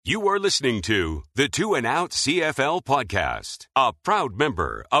You are listening to the 2 and Out CFL podcast, a proud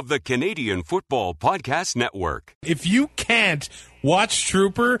member of the Canadian Football Podcast Network. If you can't watch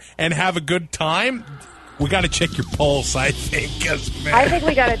Trooper and have a good time, we got to check your pulse, I think. I think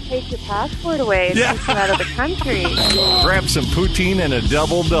we got to take your passport away and take you out of the country. Grab some poutine and a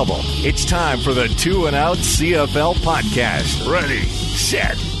double-double. It's time for the 2 and Out CFL podcast. Ready,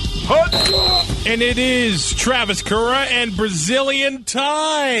 set, hut. And it is Travis Curra and Brazilian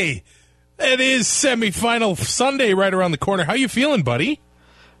Ty. It is semifinal Sunday right around the corner. How you feeling, buddy?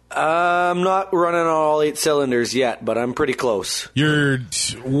 I'm not running on all 8 cylinders yet, but I'm pretty close.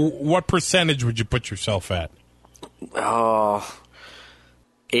 What percentage would you put yourself at?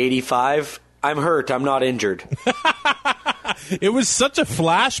 85. I'm hurt. I'm not injured. It was such a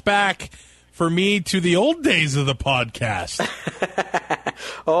flashback for me to the old days of the podcast.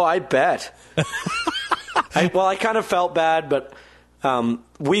 Oh, I bet. I kind of felt bad, but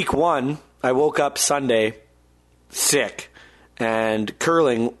week 1, I woke up Sunday sick. And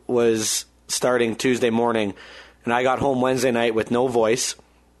curling was starting Tuesday morning, and I got home Wednesday night with no voice,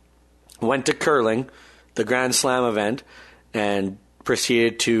 went to curling, the Grand Slam event, and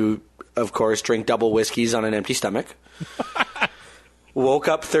proceeded to, of course, drink double whiskeys on an empty stomach. Woke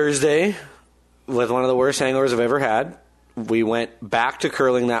up Thursday with one of the worst hangovers I've ever had. We went back to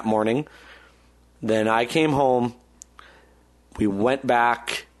curling that morning. Then I came home. We went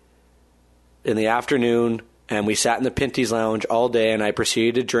back in the afternoon, and we sat in the Pinty's Lounge all day, and I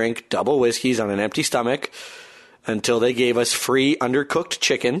proceeded to drink double whiskeys on an empty stomach until they gave us free undercooked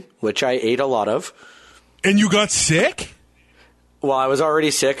chicken, which I ate a lot of. And you got sick? Well, I was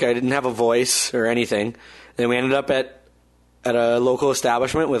already sick. I didn't have a voice or anything. Then we ended up at a local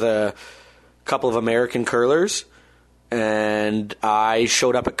establishment with a couple of American curlers, and I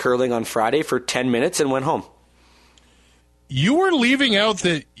showed up at curling on Friday for 10 minutes and went home. You were leaving out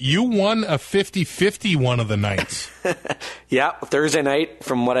that you won a 50-50 one of the nights. Yeah, Thursday night,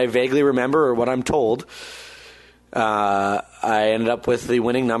 from what I vaguely remember or what I'm told, I ended up with the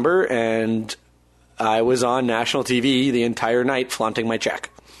winning number, and I was on national TV the entire night flaunting my check.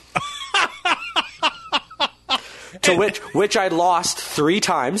 To which I lost 3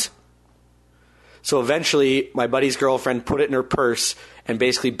 times. So eventually, my buddy's girlfriend put it in her purse and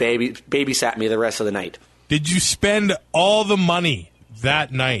basically babysat me the rest of the night. Did you spend all the money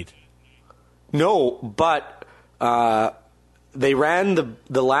that night? No, but they ran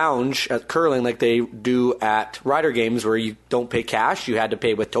the lounge at curling like they do at Rider games, where you don't pay cash; you had to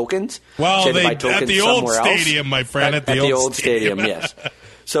pay with tokens. Well, at the old stadium, my friend, at the old stadium, yes.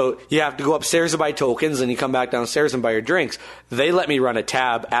 So you have to go upstairs to buy tokens, and you come back downstairs and buy your drinks. They let me run a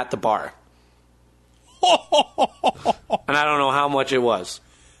tab at the bar, and I don't know how much it was.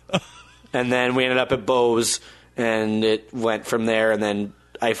 And then we ended up at Bo's, and it went from there. And then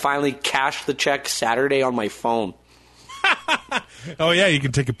I finally cashed the check Saturday on my phone. Oh, yeah, you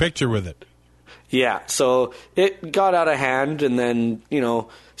can take a picture with it. Yeah, so it got out of hand. And then,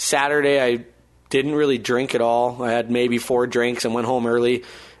 Saturday I didn't really drink at all. I had maybe 4 drinks and went home early.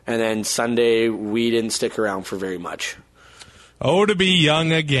 And then Sunday we didn't stick around for very much. Oh, to be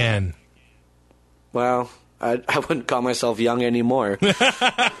young again. Well, I wouldn't call myself young anymore.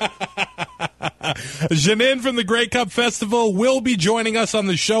 Janine from the Grey Cup Festival will be joining us on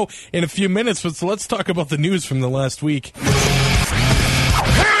the show in a few minutes, but so let's talk about the news from the last week.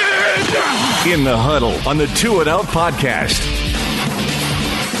 In the Huddle on the 2 and Out podcast.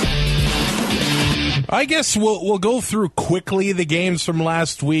 I guess we'll go through quickly the games from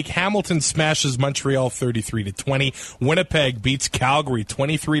last week. Hamilton smashes Montreal 33-20. Winnipeg beats Calgary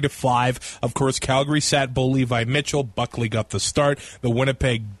 23-5. Of course, Calgary sat Bo Levi Mitchell. Buckley got the start. The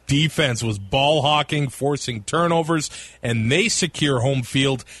Winnipeg defense was ball hawking, forcing turnovers, and they secure home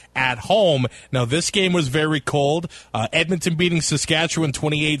field at home. Now, this game was very cold. Edmonton beating Saskatchewan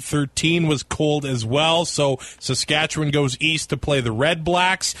 28-13 was cold as well. So Saskatchewan goes east to play the Red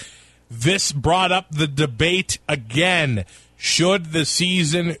Blacks. This brought up the debate again. Should the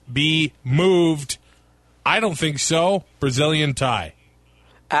season be moved? I don't think so. Brazilian Ty.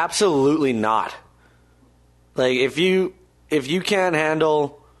 Absolutely not. Like, if you can't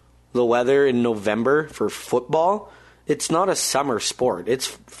handle the weather in November for football, it's not a summer sport. It's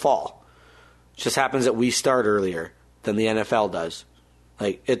fall. It just happens that we start earlier than the NFL does.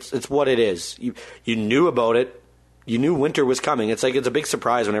 Like, it's what it is. You knew about it. You knew winter was coming. It's like it's a big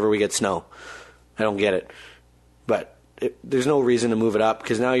surprise whenever we get snow. I don't get it. But there's no reason to move it up,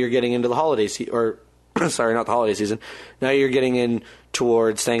 because now you're getting into the holiday season. Sorry, not the holiday season. Now you're getting in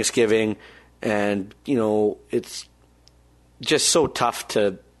towards Thanksgiving, and, it's just so tough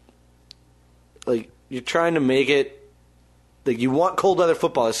to, like, you're trying to make it Like, you want cold weather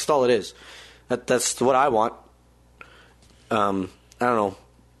football. That's all it is. That's what I want. I don't know.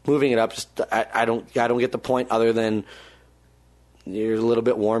 Moving it up, I don't get the point other than you're a little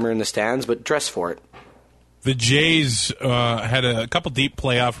bit warmer in the stands, but dress for it. The Jays had a couple deep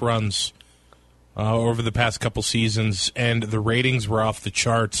playoff runs over the past couple seasons, and the ratings were off the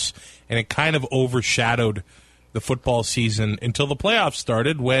charts, and it kind of overshadowed the football season until the playoffs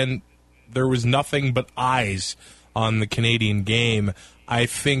started, when there was nothing but eyes on the Canadian game. I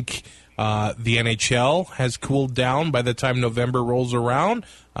think the NHL has cooled down by the time November rolls around.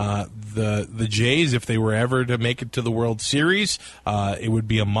 The Jays, if they were ever to make it to the World Series, it would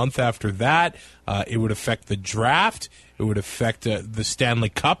be a month after that. It would affect the draft. It would affect the Stanley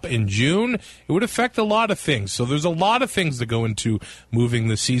Cup in June. It would affect a lot of things. So there's a lot of things that go into moving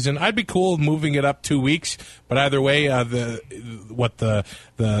the season. I'd be cool with moving it up 2 weeks, but either way, the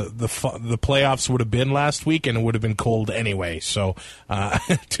playoffs would have been last week, and it would have been cold anyway. So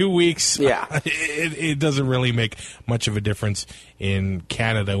 2 weeks, it doesn't really make much of a difference in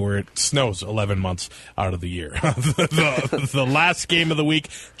Canada, where it snows 11 months out of the year. The last game of the week,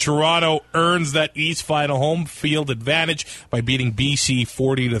 Toronto earns that East final home field advantage by beating BC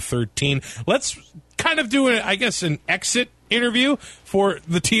 40-13. Let's kind of do, an exit interview for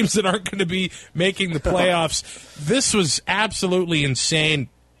the teams that aren't going to be making the playoffs. This was absolutely insane.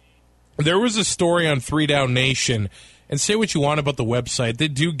 There was a story on 3 Down Nation, and say what you want about the website. They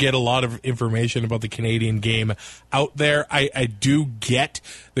do get a lot of information about the Canadian game out there. I do get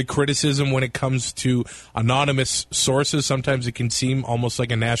the criticism when it comes to anonymous sources. Sometimes it can seem almost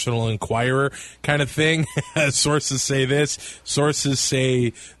like a National Enquirer kind of thing. Sources say this, sources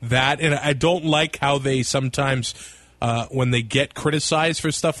say that. And I don't like how they sometimes, when they get criticized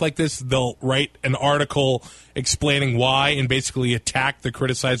for stuff like this, they'll write an article explaining why and basically attack the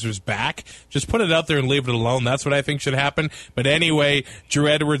criticizers back. Just put it out there and leave it alone. That's what I think should happen. But anyway, Drew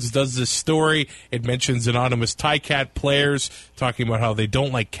Edwards does this story. It mentions anonymous Ticat players, talking about how they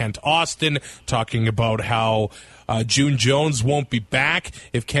don't like Kent Austin, talking about how June Jones won't be back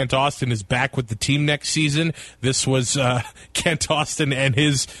if Kent Austin is back with the team next season. This was Kent Austin and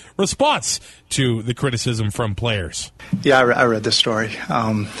his response to the criticism from players. Yeah, I read this story.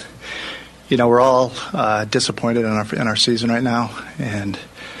 We're all disappointed in our season right now, and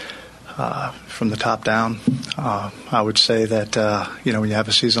from the top down, I would say that when you have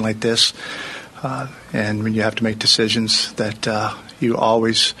a season like this, and when you have to make decisions that you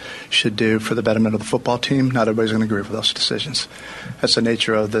always should do for the betterment of the football team, not everybody's going to agree with those decisions. That's the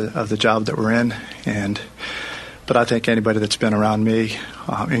nature of the job that we're in, but I think anybody that's been around me,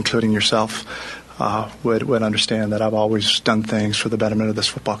 including yourself, would understand that I've always done things for the betterment of this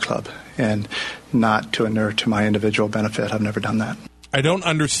football club and not to inure to my individual benefit. I've never done that. I don't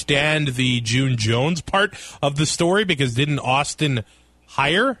understand the June Jones part of the story, because didn't Austin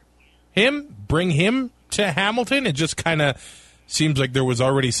hire him, bring him to Hamilton? It just kind of seems like there was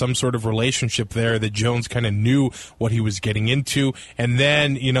already some sort of relationship there, that Jones kind of knew what he was getting into. And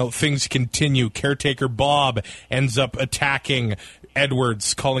then, things continue. Caretaker Bob ends up attacking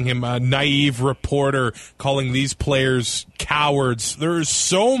Edwards, calling him a naive reporter, calling these players cowards. There's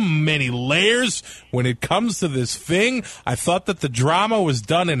so many layers when it comes to this thing. I thought that the drama was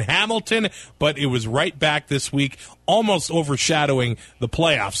done in Hamilton, but it was right back this week, almost overshadowing the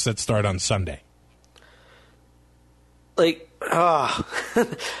playoffs that start on Sunday.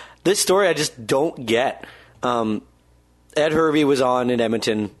 This story I just don't get. Ed Hervey was on in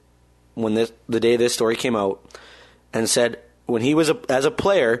Edmonton when the day this story came out, and said when he was as a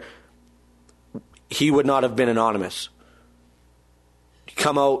player, he would not have been anonymous. You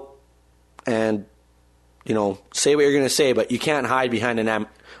come out and say what you're going to say, but you can't hide behind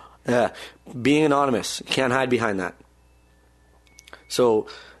being anonymous. You can't hide behind that. So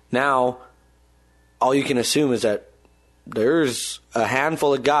now all you can assume is that there's a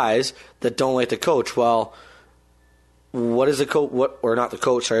handful of guys that don't like the coach. Well, what is the coach? Or not the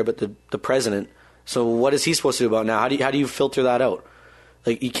coach? Sorry, but the president. So what is he supposed to do about now? How do you filter that out?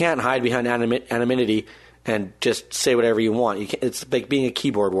 Like, you can't hide behind anonymity and just say whatever you want. It's like being a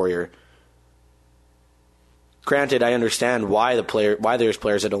keyboard warrior. Granted, I understand why there's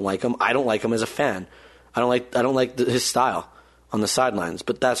players that don't like him. I don't like him as a fan. I don't like his style on the sidelines.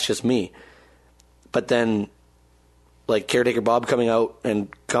 But that's just me. But then, like, Caretaker Bob coming out and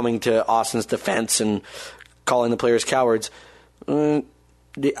coming to Austin's defense and calling the players cowards,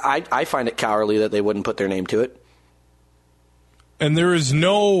 I find it cowardly that they wouldn't put their name to it. And there is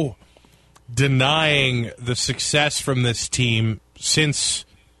no denying the success from this team since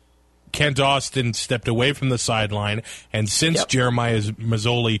Kent Austin stepped away from the sideline, and since Jeremiah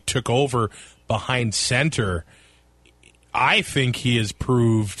Mazzoli took over behind center. I think he has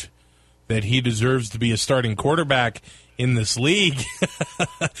proved that he deserves to be a starting quarterback in this league.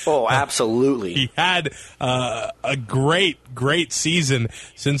 Oh, absolutely. He had a great season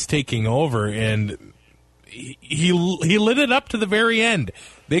since taking over, and he lit it up to the very end.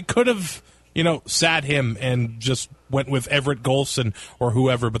 They could have, sat him and just went with Everett Golson or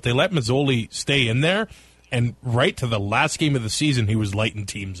whoever, but they let Mazzoli stay in there, and right to the last game of the season, he was lighting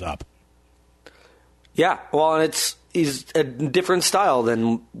teams up. Yeah, well, and he's a different style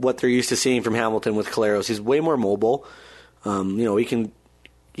than what they're used to seeing from Hamilton with Collaros. He's way more mobile. He can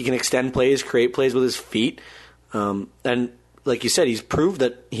extend plays, create plays with his feet, and like you said, he's proved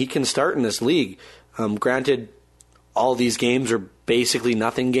that he can start in this league. Granted, all these games are basically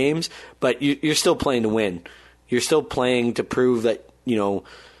nothing games, but you're still playing to win. You're still playing to prove that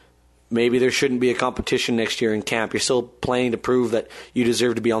maybe there shouldn't be a competition next year in camp. You're still playing to prove that you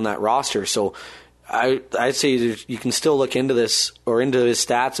deserve to be on that roster. So I'd say you can still look into this or into his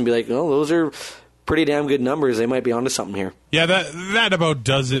stats and be like, oh, those are pretty damn good numbers. They might be onto something here. Yeah, that about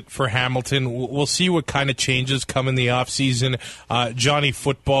does it for Hamilton. We'll see what kind of changes come in the offseason. Johnny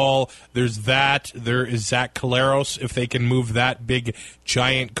Football, there's that. There is Zach Collaros, if they can move that big,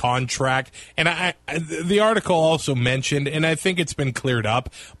 giant contract. And the article also mentioned, and I think it's been cleared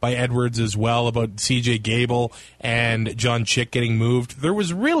up by Edwards as well, about CJ Gable and John Chick getting moved. There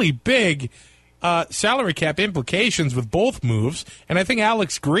was really big salary cap implications with both moves, and I think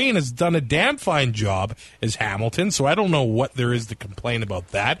Alex Green has done a damn fine job as Hamilton, so I don't know what there is to complain about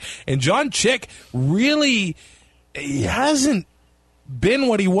that. And John Chick really hasn't been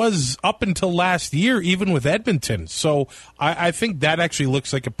what he was up until last year, even with Edmonton. So I think that actually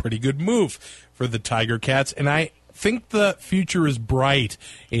looks like a pretty good move for the Tiger Cats, and I think the future is bright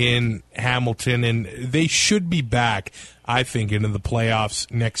in Hamilton, and they should be back, I think, into the playoffs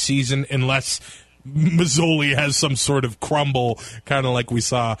next season, unless Mazzoli has some sort of crumble, kind of like we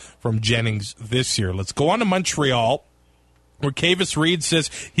saw from Jennings this year. Let's go on to Montreal, where Kavis Reed says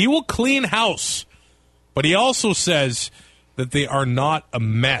he will clean house, but he also says that they are not a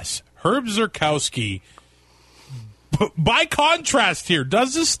mess. Herb Zurkowski, by contrast here,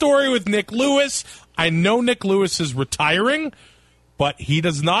 does this story with Nick Lewis. I know Nick Lewis is retiring, but he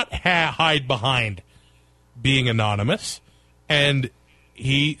does not hide behind being anonymous, and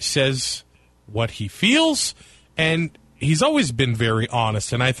he says what he feels, and he's always been very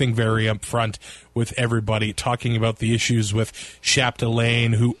honest, and I think very upfront with everybody, talking about the issues with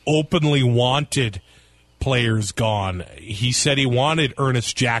Chapdelaine, who openly wanted players gone. He said he wanted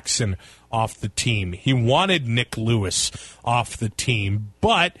Ernest Jackson off the team. He wanted Nick Lewis off the team,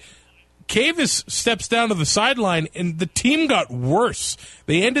 but Kavis steps down to the sideline, and the team got worse.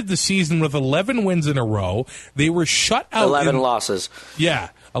 They ended the season with 11 wins in a row. They were shut out. 11 losses.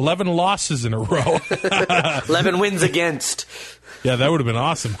 Yeah, 11 losses in a row. 11 wins against. Yeah, that would have been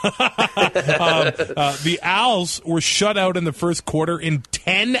awesome. The Owls were shut out in the first quarter in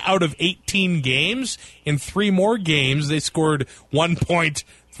 10 out of 18 games. In 3 more games, they scored 1 point,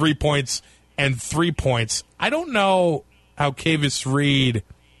 3 points, and 3 points. I don't know how Kavis Reed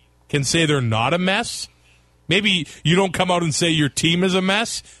can say they're not a mess. Maybe you don't come out and say your team is a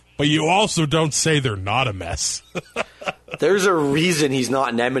mess, but you also don't say they're not a mess. There's a reason he's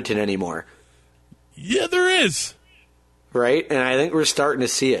not in Edmonton anymore. Yeah, there is. Right? And I think we're starting to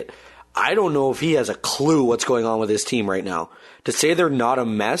see it. I don't know if he has a clue what's going on with his team right now. To say they're not a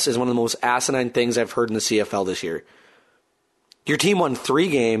mess is one of the most asinine things I've heard in the CFL this year. Your team won 3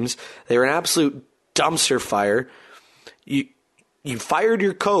 games. They were an absolute dumpster fire. You fired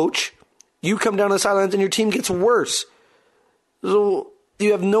your coach, you come down the sidelines, and your team gets worse. So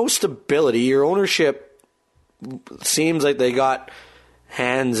you have no stability. Your ownership seems like they got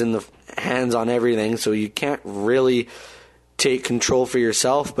hands on everything, so you can't really take control for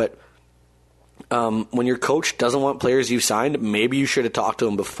yourself. But when your coach doesn't want players you've signed, maybe you should have talked to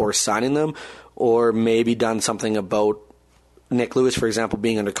them before signing them, or maybe done something about Nick Lewis, for example,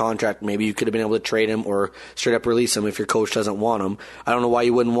 being under contract. Maybe you could have been able to trade him or straight up release him if your coach doesn't want him. I don't know why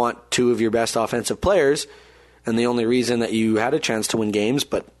you wouldn't want 2 of your best offensive players, and the only reason that you had a chance to win games,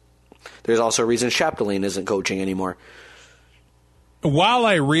 but there's also a reason Chapdelaine isn't coaching anymore. While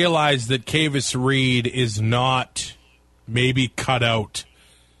I realize that Kavis Reed is not maybe cut out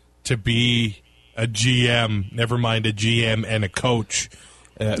to be a GM, never mind a GM and a coach,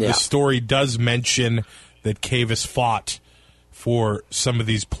 the story does mention that Kavis fought for some of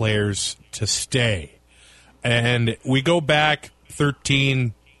these players to stay. And we go back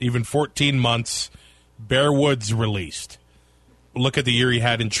 13, even 14 months, Bear Woods released. Look at the year he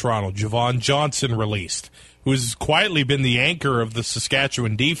had in Toronto. Javon Johnson released. who's quietly been the anchor of the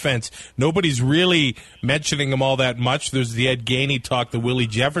Saskatchewan defense. Nobody's really mentioning him all that much. There's the Ed Gainey talk, the Willie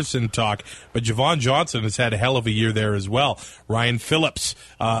Jefferson talk, but Javon Johnson has had a hell of a year there as well. Ryan Phillips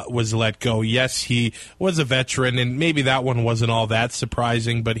was let go. Yes, he was a veteran, and maybe that one wasn't all that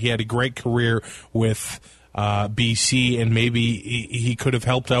surprising, but he had a great career with BC, and maybe he could have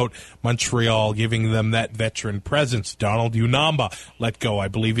helped out Montreal, giving them that veteran presence. Donald Unamba let go. I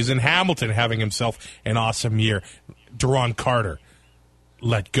believe he's in Hamilton, having himself an awesome year. Duron Carter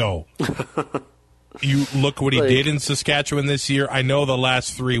let go. You look what he did in Saskatchewan this year. I know the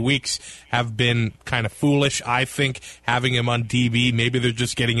last 3 weeks have been kind of foolish. I think having him on DB, maybe they're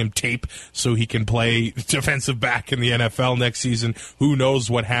just getting him tape so he can play defensive back in the NFL next season. Who knows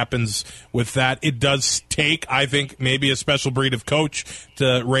what happens with that? It does take, I think, maybe a special breed of coach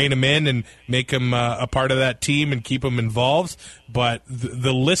to rein him in and make him a part of that team and keep him involved. But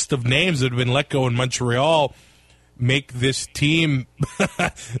the list of names that have been let go in Montreal make this team,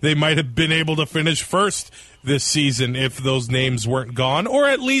 they might have been able to finish first this season if those names weren't gone, or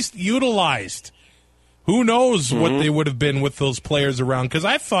at least utilized. Who knows what they would have been with those players around, because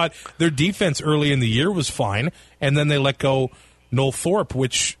I thought their defense early in the year was fine, and then they let go Noel Thorpe,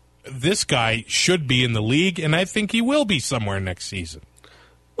 which this guy should be in the league, and I think he will be somewhere next season.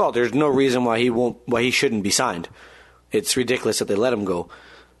 Well, there's no reason why he shouldn't be signed. It's ridiculous that they let him go.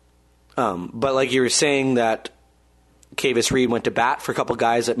 But like you were saying, that Kavis Reed went to bat for a couple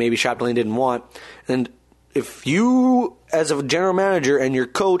guys that maybe Chapdelaine didn't want. And if you, as a general manager and your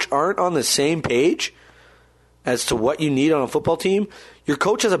coach, aren't on the same page as to what you need on a football team, your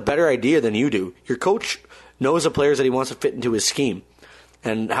coach has a better idea than you do. Your coach knows the players that he wants to fit into his scheme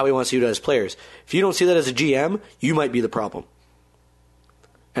and how he wants to utilize players. If you don't see that as a GM, you might be the problem.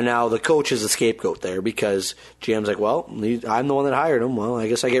 And now the coach is the scapegoat there because GM's like, well, I'm the one that hired him. Well, I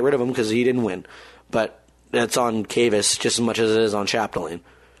guess I get rid of him because he didn't win. But that's on Kavis just as much as it is on Chapdelaine.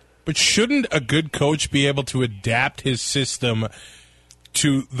 But shouldn't a good coach be able to adapt his system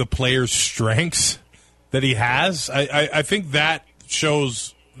to the player's strengths that he has? I think that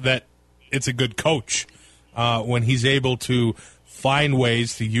shows that it's a good coach when he's able to find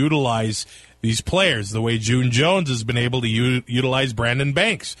ways to utilize these players, the way June Jones has been able to utilize Brandon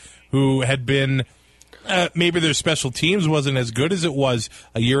Banks, who had been maybe their special teams wasn't as good as it was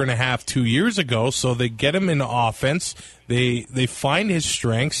a year and a half, 2 years ago, so they get him in offense, they find his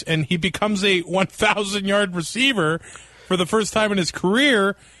strengths, and he becomes a 1,000-yard receiver for the first time in his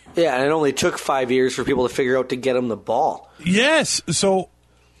career. Yeah, and it only took 5 years for people to figure out to get him the ball. Yes, so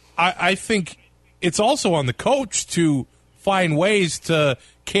I think it's also on the coach to find ways to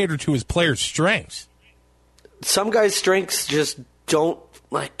cater to his players' strengths. Some guys' strengths just don't,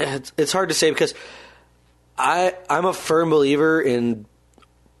 like, it's hard to say because I'm a firm believer in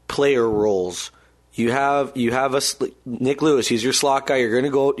player roles. You have Nick Lewis. He's your slot guy. You're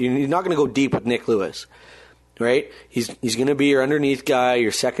not going to go deep with Nick Lewis, right? He's going to be your underneath guy,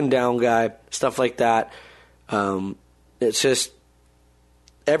 your second down guy, stuff like that. It's just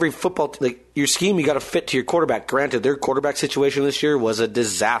every football your scheme you got to fit to your quarterback. Granted, their quarterback situation this year was a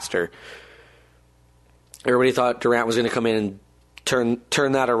disaster. Everybody thought Durant was going to come in and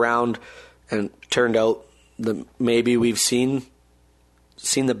turn that around, and turned out maybe we've seen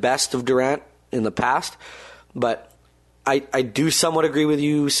the best of Durant in the past, but I do somewhat agree with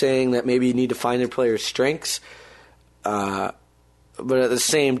you saying that maybe you need to find their players' strengths, but at the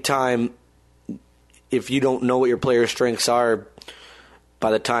same time, if you don't know what your players' strengths are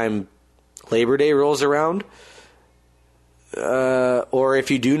by the time Labor Day rolls around, or if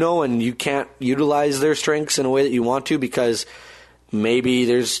you do know and you can't utilize their strengths in a way that you want to because maybe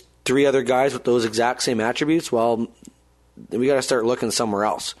there's 3 other guys with those exact same attributes, well, we got to start looking somewhere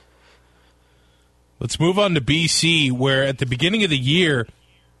else. Let's move on to BC, where at the beginning of the year,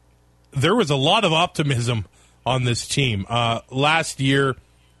 there was a lot of optimism on this team. Last year,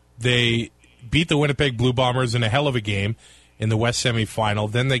 they beat the Winnipeg Blue Bombers in a hell of a game in the West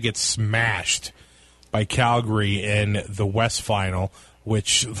semifinal. Then they get smashed by Calgary in the West final,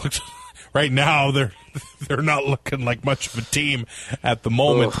 which looks right now they're not looking like much of a team at the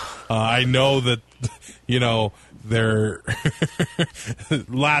moment. I know that their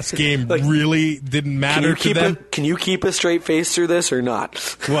last game really didn't matter to them. Can you keep a straight face through this or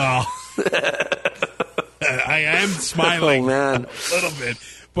not? Well, I am smiling a little bit,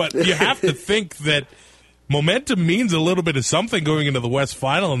 but you have to think that momentum means a little bit of something going into the West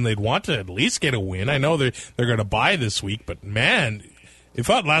final, and they'd want to at least get a win. I know they're going to bye this week, but man, you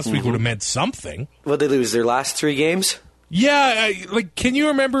thought last week would have meant something. What, they lose their last 3 games? Yeah, can you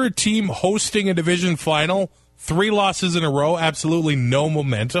remember a team hosting a division final, 3 losses in a row, absolutely no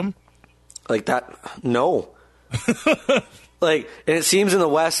momentum? Like that, no. And it seems in the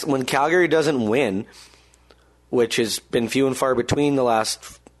West, when Calgary doesn't win, which has been few and far between the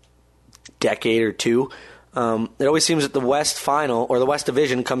last decade or two, it always seems that the West final, or the West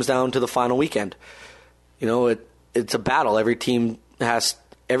Division, comes down to the final weekend. It's a battle. Every team that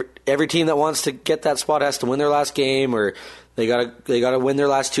wants to get that spot has to win their last game, or they gotta win their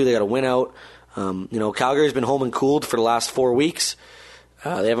last two. They gotta win out. Calgary's been home and cooled for the last 4 weeks.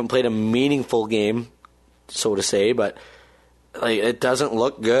 They haven't played a meaningful game, so to say, but it doesn't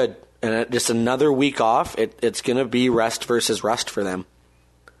look good. And just another week off, it's going to be rest versus rust for them.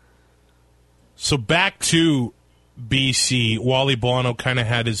 So back to BC, Wally Buono kind of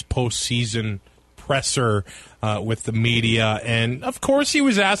had his postseason presser with the media, and of course he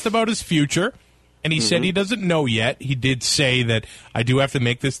was asked about his future, and he said he doesn't know yet. He did say that I do have to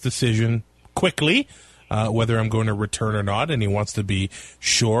make this decision quickly, whether I'm going to return or not, and he wants to be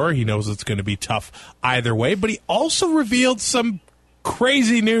sure. He knows it's going to be tough either way, but he also revealed some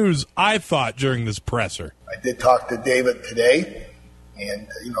crazy news, I thought, during this presser. I did talk to David today, and,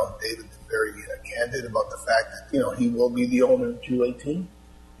 David's very candid about the fact that, he will be the owner of 218.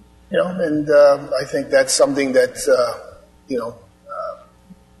 And I think that's something that,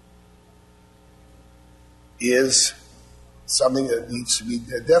 is something that needs to be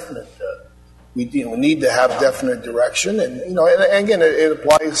definite. We need to have definite direction, and again, it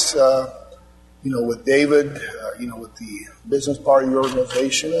applies, with David, with the business part of the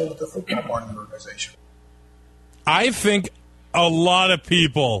organization and with the football part of the organization. I think a lot of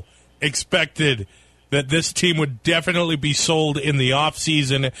people expected that this team would definitely be sold in the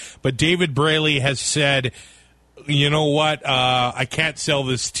offseason, but David Braley has said, you know what, I can't sell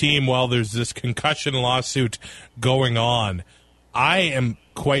this team while there's this concussion lawsuit going on. I am,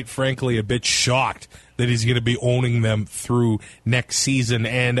 quite frankly, a bit shocked that he's going to be owning them through next season.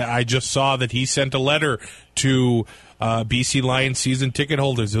 And I just saw that he sent a letter to BC Lions season ticket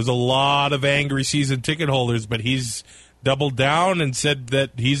holders. There's a lot of angry season ticket holders, but he's doubled down and said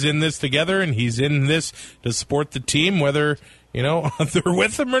that he's in this together and he's in this to support the team, whether, they're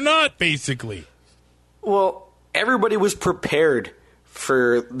with him or not, basically. Well, everybody was prepared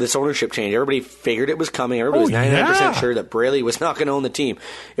for this ownership change. Everybody figured it was coming. Everybody was 99% sure that Braley was not going to own the team.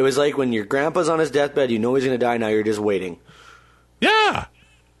 It was like when your grandpa's on his deathbed, you know he's going to die, now you're just waiting. Yeah.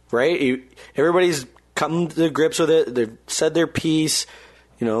 Right? Everybody's come to grips with it. They've said their piece.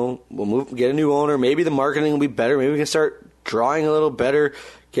 We'll get a new owner. Maybe the marketing will be better. Maybe we can start drawing a little better,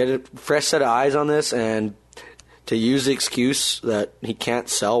 get a fresh set of eyes on this, and to use the excuse that he can't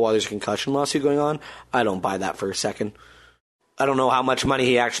sell while there's a concussion lawsuit going on, I don't buy that for a second. I don't know how much money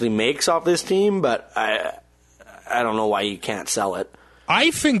he actually makes off this team, but I don't know why he can't sell it.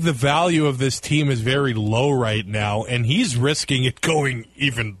 I think the value of this team is very low right now, and he's risking it going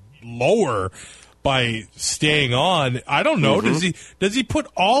even lower by staying on. I don't know. Does he put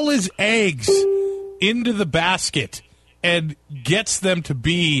all his eggs into the basket and gets them to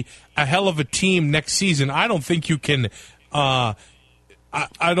be a hell of a team next season? I don't think you can.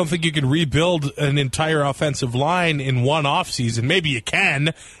 I don't think you can rebuild an entire offensive line in one offseason. Maybe you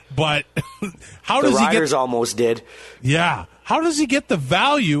can, but how does he get... The Riders almost did. Yeah. How does he get the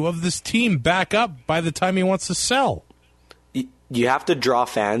value of this team back up by the time he wants to sell? You have to draw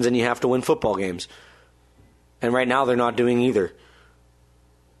fans and you have to win football games. And right now they're not doing either.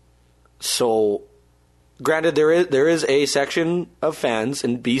 So, granted, there is a section of fans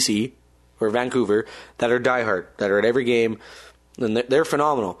in BC or Vancouver that are diehard, that are at every game, and they're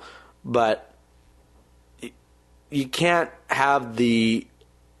phenomenal. But you can't have the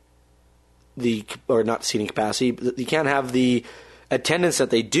or not seating capacity, you can't have the attendance that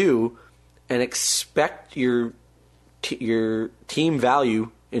they do and expect your team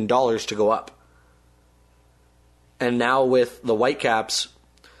value in dollars to go up. And now with the Whitecaps,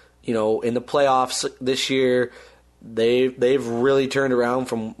 in the playoffs this year, they've really turned around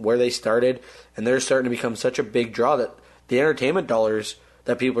from where they started, and they're starting to become such a big draw that the entertainment dollars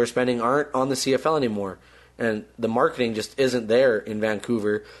that people are spending aren't on the CFL anymore. And the marketing just isn't there in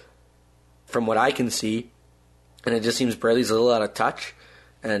Vancouver from what I can see. And it just seems Braley's a little out of touch.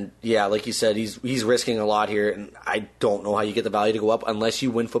 And yeah, like you said, he's risking a lot here, and I don't know how you get the value to go up unless you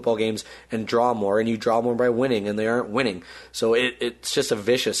win football games and draw more, and you draw more by winning, and they aren't winning. So it's just a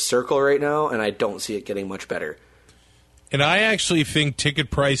vicious circle right now, and I don't see it getting much better. And I actually think ticket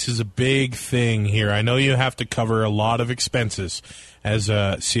price is a big thing here. I know you have to cover a lot of expenses as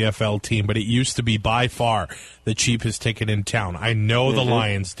a CFL team, but it used to be by far the cheapest ticket in town. I know the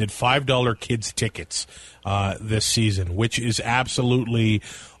Lions did $5 kids tickets this season, which is absolutely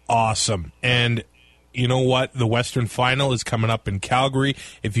awesome. And you know what? The Western Final is coming up in Calgary.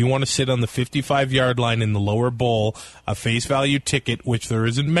 If you want to sit on the 55-yard line in the lower bowl, a face value ticket, which there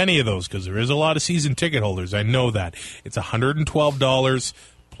isn't many of those because there is a lot of season ticket holders. I know that. It's $112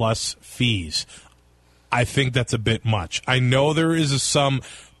 plus fees. I think that's a bit much. I know there is some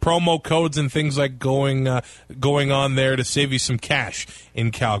promo codes and things like going on there to save you some cash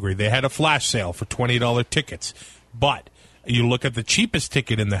in Calgary. They had a flash sale for $20 tickets. But you look at the cheapest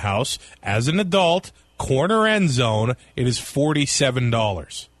ticket in the house, as an adult, corner end zone, it is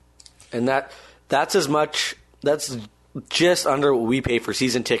 $47. And that's as much, that's just under what we pay for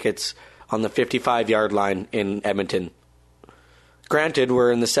season tickets on the 55-yard line in Edmonton. Granted,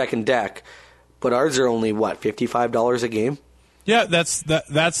 we're in the second deck, but ours are only, $55 a game? Yeah, that's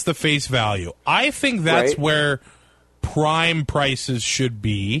the face value. I think that's where prime prices should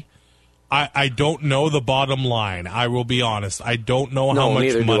be. I don't know the bottom line. I will be honest. I don't know how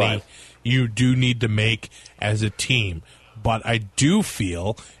much money you do need to make as a team. But I do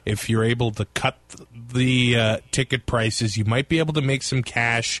feel if you're able to cut the ticket prices, you might be able to make some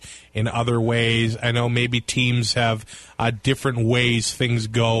cash in other ways. I know maybe teams have different ways things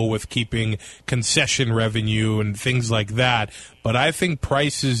go with keeping concession revenue and things like that. But I think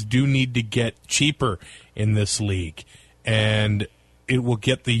prices do need to get cheaper in this league. And it will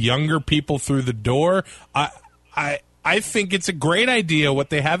get the younger people through the door. I think it's a great idea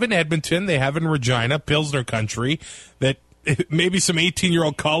what they have in Edmonton, they have in Regina, Pilsner country, that maybe some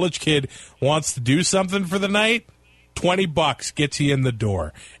 18-year-old college kid wants to do something for the night, $20 gets you in the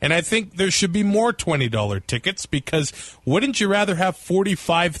door. And I think there should be more $20 tickets because wouldn't you rather have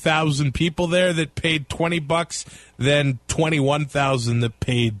 45,000 people there that paid $20 than 21,000 that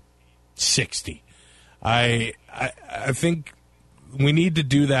paid $60? I think we need to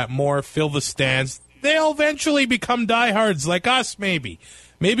do that more, fill the stands. They'll eventually become diehards like us, maybe.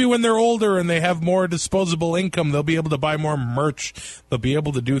 Maybe when they're older and they have more disposable income, they'll be able to buy more merch. They'll be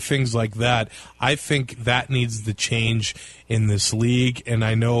able to do things like that. I think that needs to change in this league. And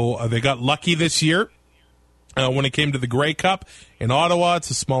I know they got lucky this year when it came to the Grey Cup. In Ottawa,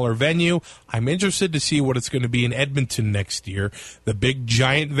 it's a smaller venue. I'm interested to see what it's going to be in Edmonton next year. The big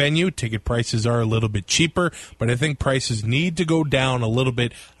giant venue, ticket prices are a little bit cheaper, but I think prices need to go down a little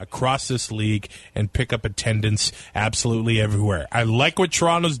bit across this league and pick up attendance absolutely everywhere. I like what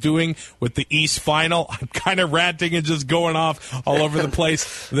Toronto's doing with the East Final. I'm kind of ranting and just going off all over the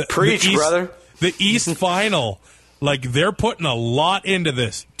place. Preach, brother. The East Final. Like, they're putting a lot into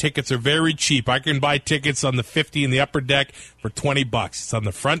this. Tickets are very cheap. I can buy tickets on the 50 in the upper deck for $20. It's on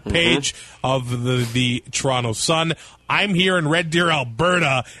the front page of the Toronto Sun. I'm here in Red Deer,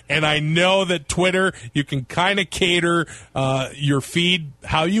 Alberta, and I know that Twitter, you can kind of cater your feed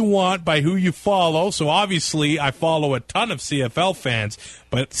how you want by who you follow. So obviously, I follow a ton of CFL fans.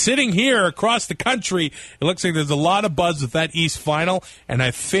 But sitting here across the country, it looks like there's a lot of buzz with that East Final, and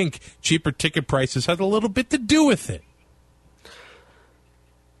I think cheaper ticket prices had a little bit to do with it.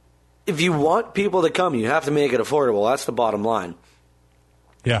 If you want people to come, you have to make it affordable. That's the bottom line.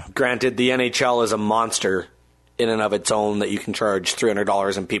 Yeah. Granted, the NHL is a monster in and of its own that you can charge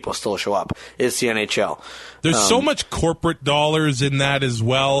 $300 and people still show up. It's the NHL. There's so much corporate dollars in that as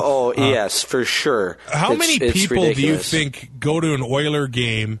well. Oh, yes, for sure. How many people ridiculous. do you think go to an Oiler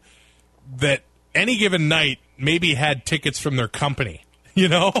game that any given night maybe had tickets from their company? You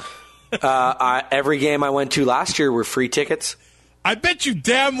know? Every game I went to last year were free tickets. I bet you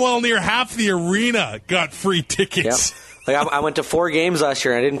damn well near half the arena got free tickets. Yep. Like I went to 4 games last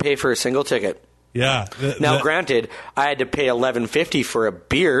year and I didn't pay for a single ticket. Yeah. Now, granted, I had to pay $11.50 for a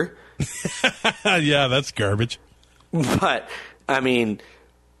beer. Yeah, that's garbage. But I mean,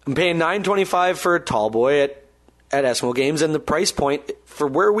 I'm paying $9.25 for a tall boy at Eskimo games, and the price point for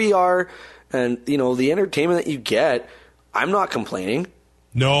where we are, and the entertainment that you get, I'm not complaining.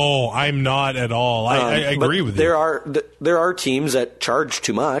 No, I'm not at all. I agree with you. There are teams that charge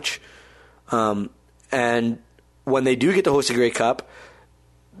too much, and when they do get to host a Grey Cup,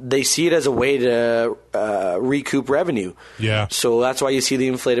 they see it as a way to recoup revenue. Yeah. So that's why you see the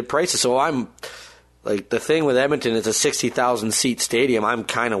inflated prices. So I'm like, the thing with Edmonton is a 60,000 seat stadium. I'm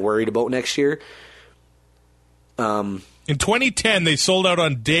kind of worried about next year. In 2010, they sold out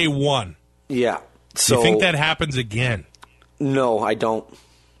on day one. Yeah. So you think that happens again? No, I don't.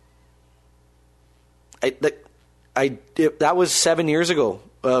 That was 7 years ago.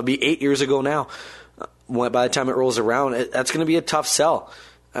 It'll be 8 years ago now. By the time it rolls around, that's going to be a tough sell.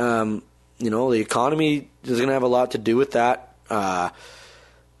 The economy is going to have a lot to do with that.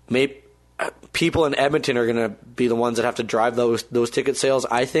 Maybe people in Edmonton are going to be the ones that have to drive those ticket sales.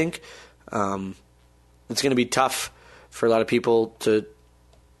 I think it's going to be tough for a lot of people to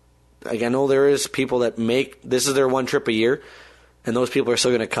Like, I know there is people that make this is their one trip a year, and those people are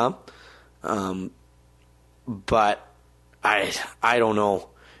still going to come. But I don't know.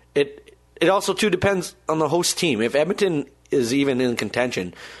 It also too depends on the host team. If Edmonton is even in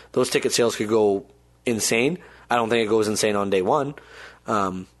contention, those ticket sales could go insane. I don't think it goes insane on day one,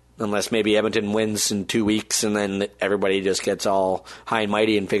 unless maybe Edmonton wins in 2 weeks and then everybody just gets all high and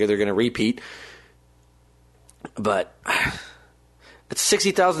mighty and figure they're going to repeat. But it's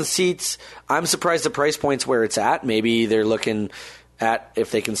 60,000 seats. I'm surprised the price point's where it's at. Maybe they're looking at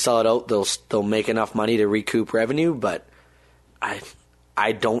if they can sell it out, they'll make enough money to recoup revenue. But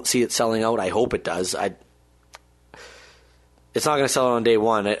I don't see it selling out. I hope it does. It's not going to sell out on day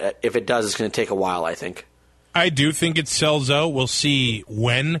one. If it does, it's going to take a while, I think. I do think it sells out. We'll see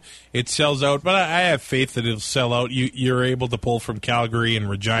when it sells out, but I have faith that it'll sell out. You're able to pull from Calgary and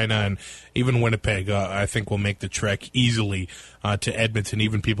Regina and even Winnipeg. I think will make the trek easily to Edmonton,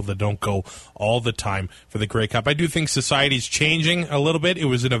 even people that don't go all the time for the Grey Cup. I do think society's changing a little bit. It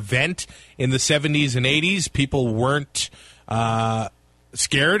was an event in the 70s and 80s. People weren't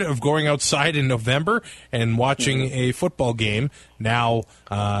scared of going outside in November and watching a football game. Now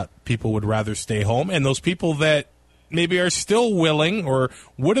people would rather stay home, and those people that maybe are still willing or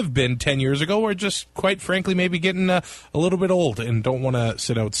would have been 10 years ago are just, quite frankly, maybe getting a little bit old and don't want to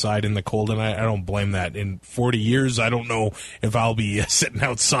sit outside in the cold, and I don't blame that. In 40 years, I don't know if I'll be sitting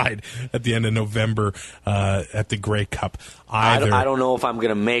outside at the end of November at the Grey Cup either. I don't know if I'm going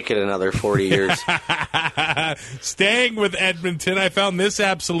to make it another 40 years. Staying with Edmonton, I found this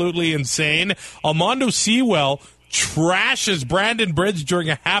absolutely insane. Armando Sewell trashes Brandon Bridge during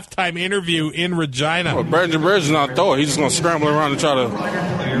a halftime interview in Regina. Well, Brandon Bridge is not throwing. He's just going to scramble around and try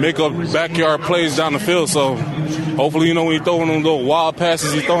to make up backyard plays down the field. So hopefully, when he's throwing them little wild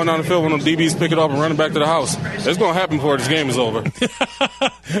passes, he's throwing down the field when the DBs pick it up and running back to the house. It's going to happen before this game is over.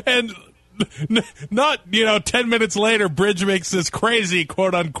 And not, 10 minutes later, Bridge makes this crazy,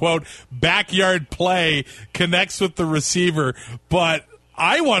 quote-unquote, backyard play, connects with the receiver, but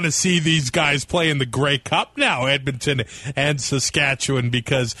I want to see these guys play in the Grey Cup now, Edmonton and Saskatchewan,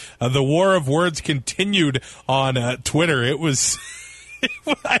 because the war of words continued on Twitter. It was...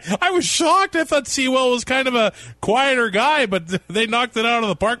 I was shocked. I thought Sewell was kind of a quieter guy, but they knocked it out of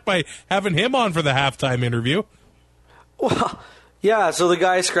the park by having him on for the halftime interview. Well, yeah, so the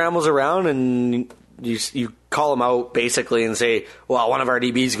guy scrambles around and you call him out basically and say, well, one of our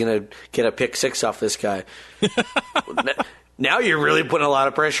DBs is going to get a pick six off this guy. Now you're really putting a lot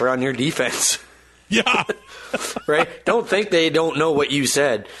of pressure on your defense. Yeah. Right? Don't think they don't know what you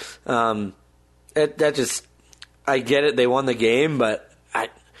said. I get it. They won the game, but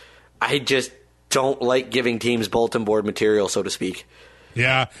I just don't like giving teams bulletin board material, so to speak.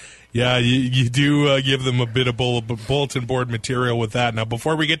 Yeah. Yeah, you do give them a bit of bulletin board material with that. Now,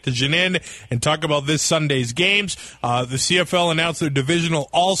 before we get to Jeanine and talk about this Sunday's games, the CFL announced their divisional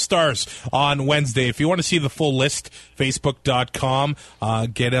all-stars on Wednesday. If you want to see the full list, Facebook.com,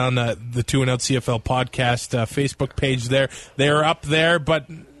 get on the 2 and Out CFL podcast Facebook page there. They're up there, but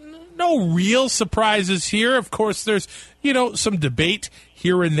no real surprises here. Of course, there's, some debate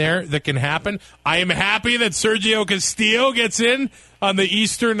here and there that can happen. I am happy that Sergio Castillo gets in on the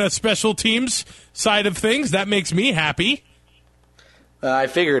Eastern special teams side of things. That makes me happy. I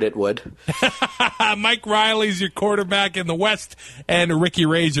figured it would. Mike Riley's your quarterback in the West, and Ricky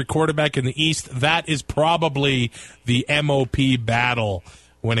Ray's your quarterback in the East. That is probably the MOP battle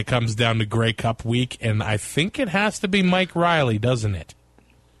when it comes down to Grey Cup week, and I think it has to be Mike Riley, doesn't it?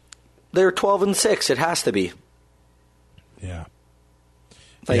 They're 12-6. It has to be. Yeah.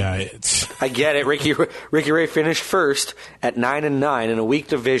 I get it. Ricky Ray finished first at 9-9 in a weak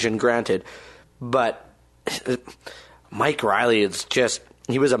division, granted, but Mike Riley is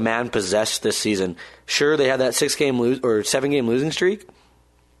he was a man possessed this season. Sure, they had that 7-game losing streak,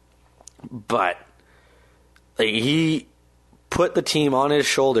 but he put the team on his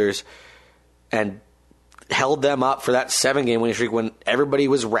shoulders and held them up for that 7-game winning streak when everybody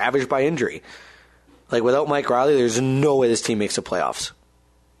was ravaged by injury. Without Mike Riley, there's no way this team makes the playoffs.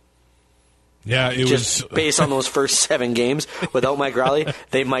 Yeah, it was based on those first 7 games. Without Mike Riley,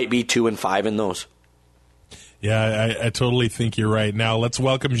 they might be 2-5 in those. Yeah, I totally think you're right. Now, let's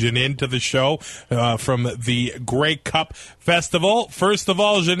welcome Jeanine to the show from the Grey Cup Festival. First of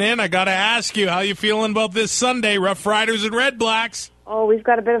all, Jeanine, I got to ask you, how you feeling about this Sunday, Rough Riders and Red Blacks? Oh, we've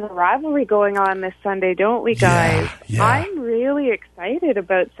got a bit of a rivalry going on this Sunday, don't we, guys? Yeah. I'm really excited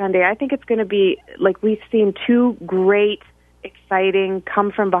about Sunday. I think it's going to be, we've seen 2 great, exciting,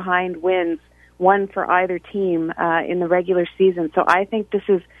 come-from-behind wins, one for either team in the regular season. So I think this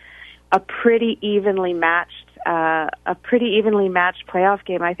is a pretty evenly matched a pretty evenly matched playoff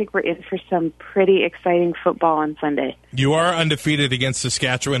game. I think we're in for some pretty exciting football on Sunday. You are undefeated against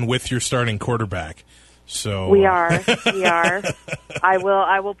Saskatchewan with your starting quarterback. So we are. I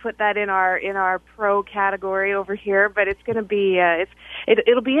will put that in our pro category over here. But it's going to be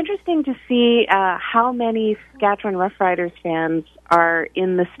it'll be interesting to see how many Saskatchewan Roughriders fans are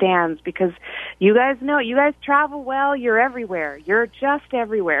in the stands, because you guys travel well. You're everywhere. You're just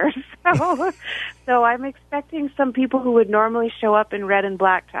everywhere. So I'm expecting some people who would normally show up in red and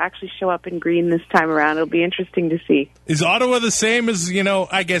black to actually show up in green this time around. It'll be interesting to see. Is Ottawa the same as,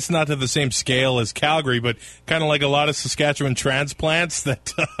 I guess not to the same scale as Calgary, but kind of like a lot of Saskatchewan transplants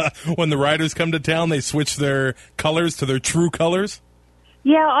that when the Riders come to town, they switch their colors to their true colors?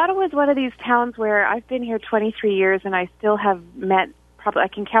 Yeah, Ottawa is one of these towns where I've been here 23 years and I still have met, probably I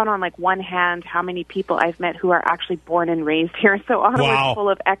can count on like one hand how many people I've met who are actually born and raised here. So Ottawa is full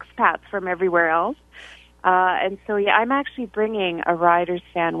of expats from everywhere else. And so, yeah, I'm actually bringing a Riders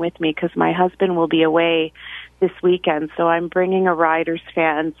fan with me because my husband will be away this weekend. So I'm bringing a Riders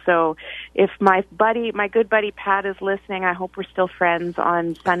fan. So if my good buddy Pat is listening, I hope we're still friends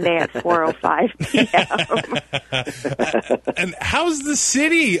on Sunday at 4:05 p.m. And how's the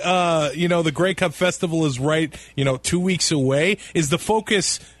city? The Grey Cup Festival is right, 2 weeks away. Is the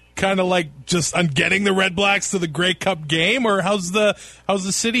focus kind of like just on getting the Red Blacks to the Grey Cup game, or how's the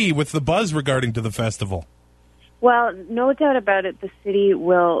city with the buzz regarding to the festival? Well, no doubt about it, the city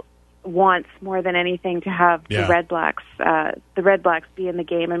wants more than anything to have the Red Blacks be in the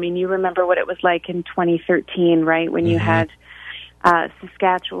game. I mean, you remember what it was like in 2013, right? When you had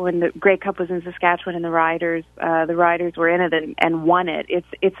Saskatchewan, the Grey Cup was in Saskatchewan, and the Riders were in it and won it.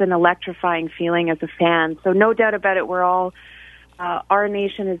 It's an electrifying feeling as a fan. So no doubt about it, we're all our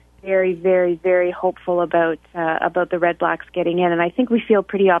nation is very, very, very hopeful about the Red Blacks getting in, and I think we feel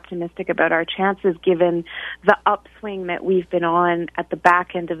pretty optimistic about our chances given the upswing that we've been on at the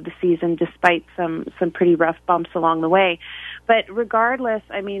back end of the season, despite some pretty rough bumps along the way. But regardless,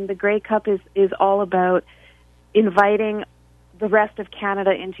 I mean, the Grey Cup is all about inviting the rest of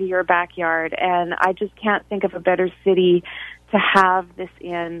Canada into your backyard, and I just can't think of a better city to have this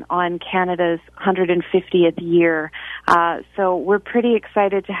in on Canada's 150th year. So we're pretty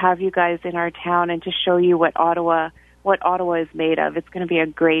excited to have you guys in our town and to show you what Ottawa is made of. It's going to be a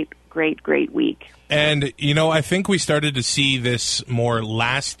great, great, great week. And, I think we started to see this more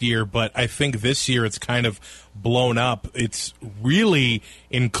last year, but I think this year it's kind of blown up. It's really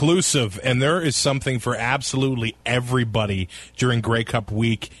inclusive, and there is something for absolutely everybody during Grey Cup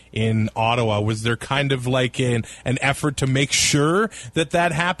week in Ottawa. Was there kind of like an effort to make sure that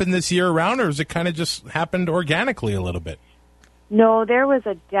happened this year around, or has it kind of just happened organically a little bit? No, there was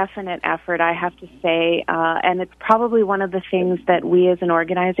a definite effort, I have to say, and it's probably one of the things that we as an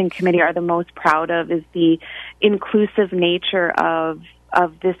organizing committee are the most proud of is the inclusive nature of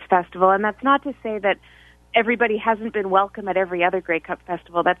this festival. And that's not to say that everybody hasn't been welcome at every other Grey Cup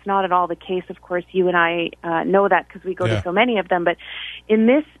festival. That's not at all the case. Of course, you and I know that because we go to so many of them. But in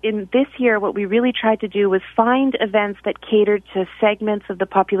this year, what we really tried to do was find events that catered to segments of the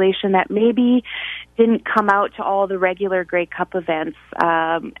population that maybe didn't come out to all the regular Grey Cup events,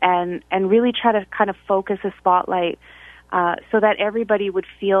 and really try to kind of focus a spotlight so that everybody would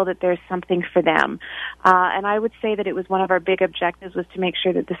feel that there's something for them. And I would say that it was one of our big objectives was to make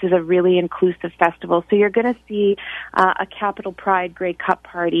sure that this is a really inclusive festival. So you're going to see a Capital Pride Grey Cup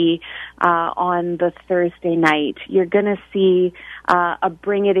party on the Thursday night. You're going to see a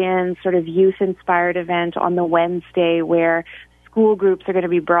Bring It In sort of youth-inspired event on the Wednesday where school groups are going to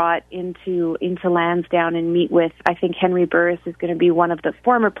be brought into Lansdowne and meet with, I think Henry Burris is going to be one of the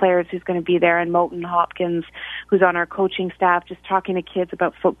former players who's going to be there, and Moten Hopkins, who's on our coaching staff, just talking to kids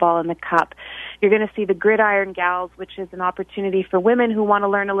about football and the Cup. You're going to see the Gridiron Gals, which is an opportunity for women who want to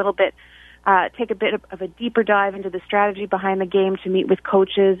learn a little bit, take a bit of a deeper dive into the strategy behind the game to meet with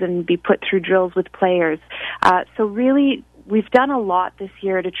coaches and be put through drills with players. So really, we've done a lot this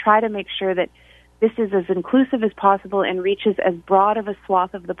year to try to make sure that this is as inclusive as possible and reaches as broad of a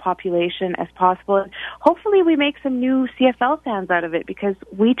swath of the population as possible. And hopefully we make some new CFL fans out of it, because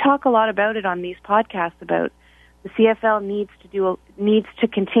we talk a lot about it on these podcasts about the CFL needs to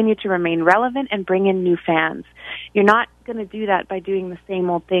continue to remain relevant and bring in new fans. You're not going to do that by doing the same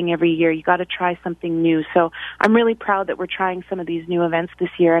old thing every year. You got to try something new. So I'm really proud that we're trying some of these new events this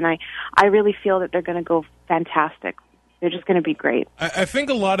year, and I really feel that they're going to go fantastic. They're just going to be great. I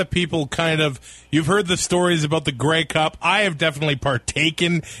think a lot of people you've heard the stories about the Grey Cup. I have definitely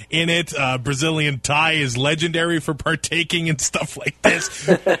partaken in it. Brazilian Ty is legendary for partaking in stuff like this.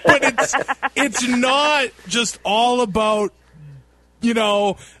 But it's not just all about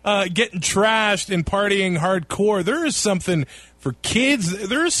getting trashed and partying hardcore. There is something for kids.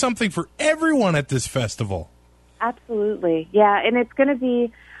 There is something for everyone at this festival. Absolutely. Yeah, and it's going to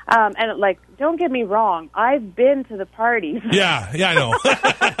be, don't get me wrong, I've been to the parties. Yeah, I know.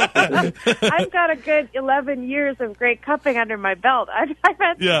 I've got a good 11 years of Grey Cupping under my belt. I've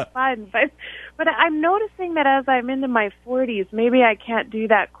had some fun, but I'm noticing that as I'm into my 40s, maybe I can't do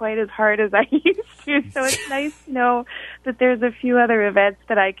that quite as hard as I used to. So it's nice to know that there's a few other events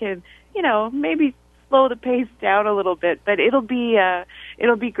that I can, maybe slow the pace down a little bit. But it'll be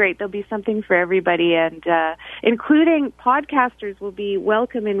great. There'll be something for everybody, and including podcasters will be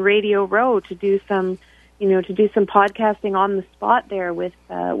welcome in Radio Row to do some podcasting on the spot there with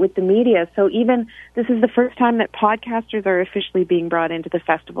the media. So even this is the first time that podcasters are officially being brought into the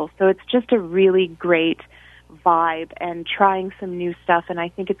festival. So it's just a really great vibe and trying some new stuff, and I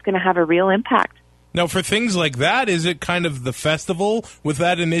think it's going to have a real impact. Now, for things like that, is it kind of the festival with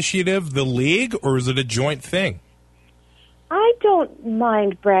that initiative, the league, or is it a joint thing? I don't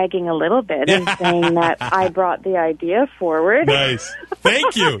mind bragging a little bit and saying that I brought the idea forward. Nice.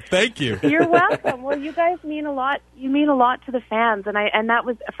 Thank you. You're welcome. Well, you guys mean a lot. You mean a lot to the fans, and that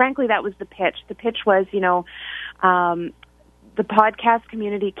was, frankly, that was the pitch. The pitch was, the podcast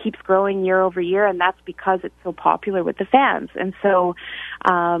community keeps growing year over year, and that's because it's so popular with the fans. And so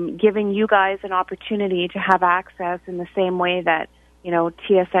giving you guys an opportunity to have access in the same way that,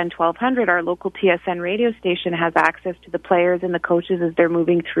 TSN 1200, our local TSN radio station, has access to the players and the coaches as they're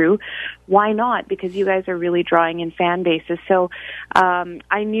moving through. Why not? Because you guys are really drawing in fan bases. So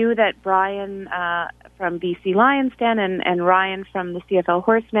I knew that Brian from BC Lions Den and Ryan from the CFL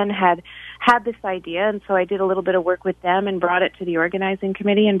Horsemen had this idea, and so I did a little bit of work with them and brought it to the organizing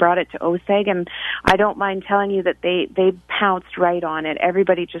committee and brought it to OSEG, and I don't mind telling you that they pounced right on it.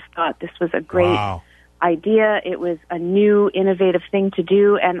 Everybody just thought this was a great idea. It was a new, innovative thing to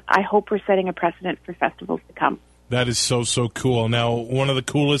do, and I hope we're setting a precedent for festivals to come. That is so cool. Now, one of the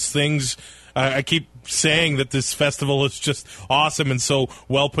coolest things, I keep saying that this festival is just awesome and so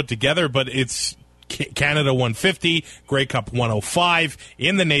well put together, but it's Canada 150, Grey Cup 105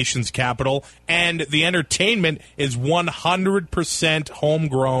 in the nation's capital, and the entertainment is 100%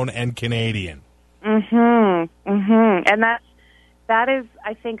 homegrown and Canadian. And that is,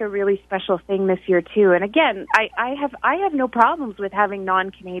 I think, a really special thing this year too. And again, I have no problems with having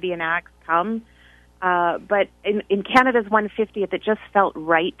non-Canadian acts come, but in Canada's 150th, it just felt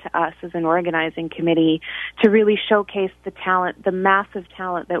right to us as an organizing committee to really showcase the talent, the massive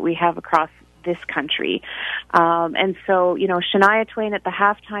talent that we have across this country. And so, Shania Twain at the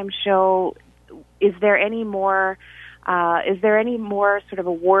halftime show, is there any more sort of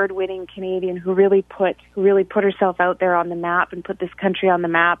award-winning Canadian who really put herself out there on the map and put this country on the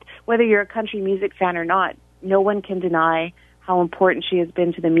map? Whether you're a country music fan or not, no one can deny how important she has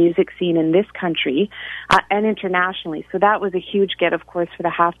been to the music scene in this country and internationally. So that was a huge get, of course, for the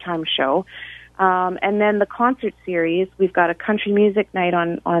halftime show. And then the concert series, we've got a country music night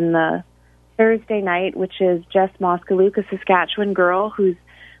on the Thursday night, which is Jess Moskaluka, Saskatchewan girl, who's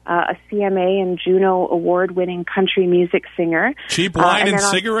a CMA and Juno award-winning country music singer. Cheap Wine and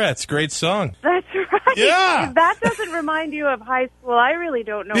Cigarettes, great song. That's right. Yeah. If that doesn't remind you of high school, I really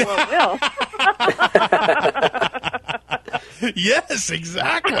don't know what will. Yes,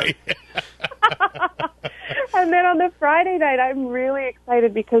 exactly. And then on the Friday night, I'm really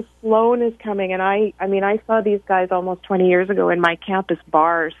excited because Sloan is coming, and I saw these guys almost 20 years ago in my campus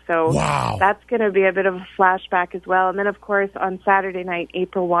bar, so that's going to be a bit of a flashback as well. And then, of course, on Saturday night,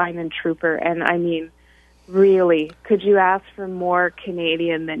 April Wine and Trooper, and really, could you ask for more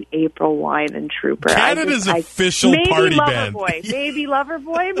Canadian than April Wine and Trooper? Canada's official party band. Maybe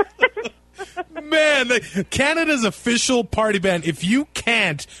Loverboy. Man, Canada's official party band. If you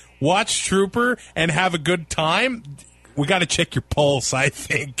can't watch Trooper and have a good time, we got to check your pulse, I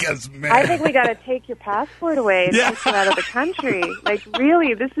think. 'Cause, man, I think we got to take your passport away and take you out of the country.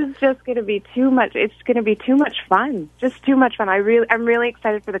 Really, this is just going to be too much. It's going to be too much fun. Just too much fun. I'm really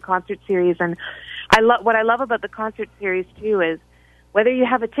excited for the concert series, and what I love about the concert series too is whether you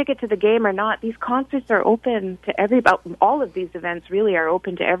have a ticket to the game or not, these concerts are open to everybody. All of these events really are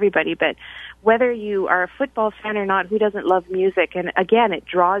open to everybody, but whether you are a football fan or not, who doesn't love music? And again, it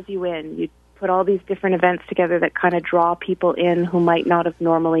draws you in. You put all these different events together that kind of draw people in who might not have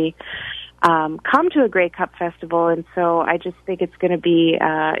normally come to a Grey Cup festival. And so I just think it's going to be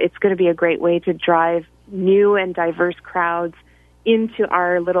a great way to drive new and diverse crowds into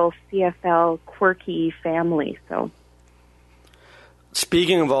our little CFL quirky family. So.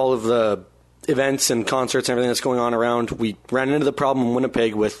 Speaking of all of the events and concerts and everything that's going on around, we ran into the problem in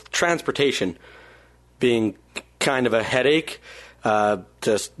Winnipeg with transportation being kind of a headache.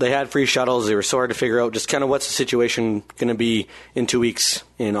 Just they had free shuttles. They were sorry to figure out just kind of what's the situation going to be in 2 weeks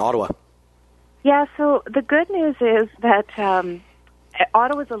in Ottawa. Yeah, so the good news is that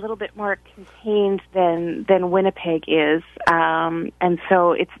Ottawa's a little bit more contained than Winnipeg is, and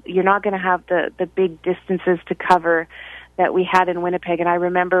so you're not going to have the big distances to cover that we had in Winnipeg, and I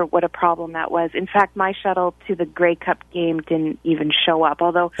remember what a problem that was. In fact, my shuttle to the Grey Cup game didn't even show up,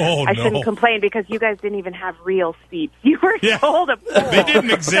 although I shouldn't complain because you guys didn't even have real seats. You were told a pool. They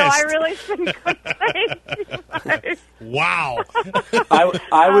didn't exist. So I really shouldn't complain too much. Wow.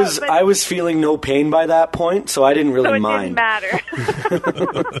 I was feeling no pain by that point, so I didn't really mind. Didn't matter.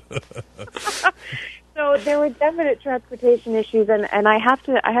 So there were definite transportation issues, and I have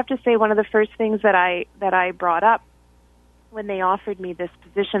to say one of the first things that I brought up when they offered me this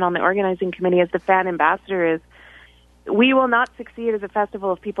position on the organizing committee as the fan ambassador is we will not succeed as a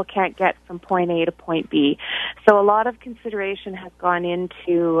festival if people can't get from point A to point B. So a lot of consideration has gone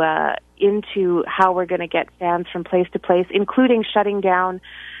into how we're going to get fans from place to place, including shutting down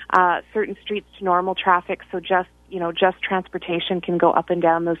certain streets to normal traffic, so just transportation can go up and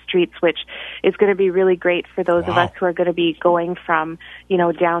down those streets, which is going to be really great for those of us who are going to be going from,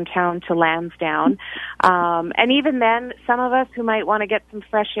 downtown to Lansdowne. And even then, some of us who might want to get some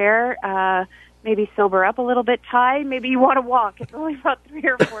fresh air, maybe sober up a little bit, Ty. Maybe you want to walk. It's only about 3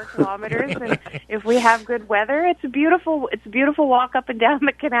 or 4 kilometers, and if we have good weather, it's a beautiful walk up and down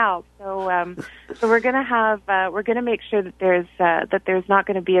the canal. So we're gonna make sure that there's not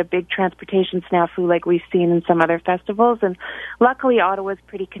going to be a big transportation snafu like we've seen in some other festivals. And luckily, Ottawa's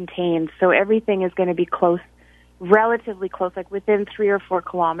pretty contained, so everything is going to be close. Relatively close, like within 3 or 4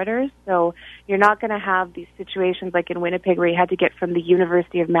 kilometers. So you're not going to have these situations like in Winnipeg where you had to get from the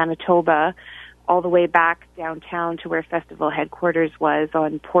University of Manitoba all the way back downtown to where festival headquarters was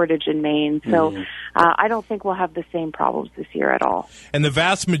on Portage in Maine. So I don't think we'll have the same problems this year at all. And the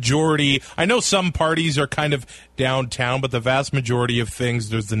vast majority, I know some parties are kind of downtown, but the vast majority of things,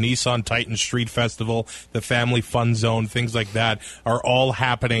 there's the Nissan Titan Street Festival, the Family Fun Zone, things like that, are all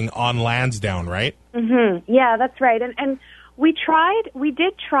happening on Lansdowne, right? Mm-hmm. Yeah, that's right. And we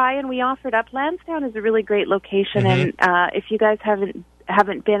did try, and we offered up. Lansdowne is a really great location, and if you guys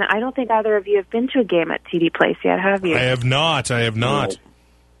haven't been, I don't think either of you have been to a game at TD Place yet, have you? I have not.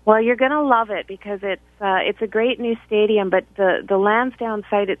 Well, you're going to love it because it's a great new stadium, but the Lansdowne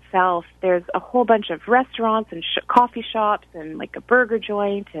site itself, there's a whole bunch of restaurants and coffee shops and like a burger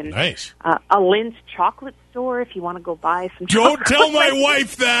joint and nice. A Lindt chocolate store if you want to go buy some chocolate. Don't tell my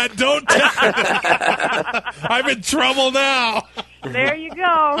wife that. Don't tell I'm in trouble now. There you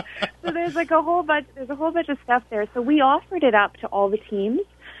go. So there's a whole bunch of stuff there. So we offered it up to all the teams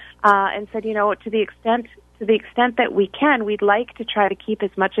and said, to the extent that we can, we'd like to try to keep as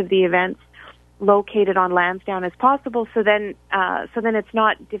much of the events located on Lansdowne as possible. So then it's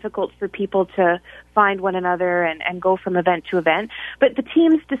not difficult for people to find one another and go from event to event. But the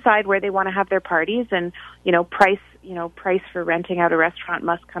teams decide where they want to have their parties, and price for renting out a restaurant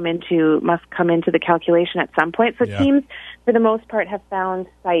must come into the calculation at some point. So teams, for the most part, have found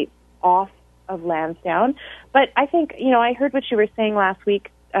sites off of Lansdowne. But I think I heard what you were saying last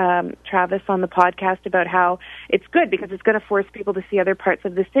week, Travis, on the podcast about how it's good because it's going to force people to see other parts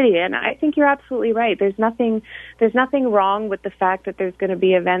of the city, and I think you're absolutely right. There's nothing wrong with the fact that there's going to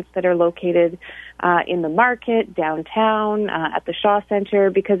be events that are located in the market, downtown, at the Shaw Centre,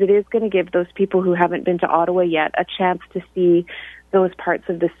 because it is going to give those people who haven't been to Ottawa yet a chance to see those parts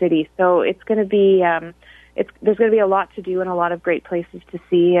of the city. So it's going to be there's going to be a lot to do and a lot of great places to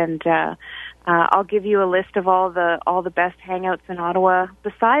see, and I'll give you a list of all the best hangouts in Ottawa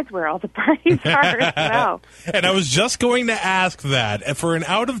besides where all the parties are as well. And I was just going to ask that for an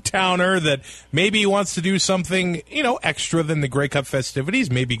out-of-towner that maybe wants to do something, extra than the Grey Cup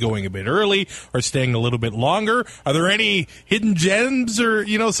festivities, maybe going a bit early or staying a little bit longer. Are there any hidden gems or,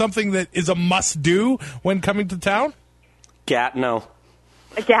 something that is a must-do when coming to town? Gatineau.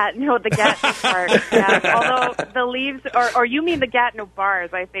 The Gatineau part. Yeah. Although the leaves, or you mean the Gatineau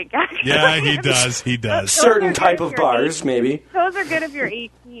bars, I think. Actually. Yeah, he does. Certain type of bars, 18. Maybe. Those are good if you're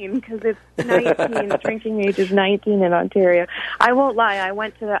 18, because it's 19. The drinking age is 19 in Ontario. I won't lie. I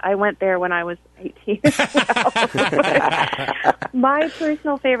went there when I was 18 as well. My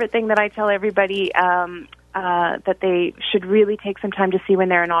personal favorite thing that I tell everybody that they should really take some time to see when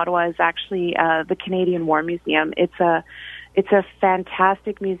they're in Ottawa is actually the Canadian War Museum. It's a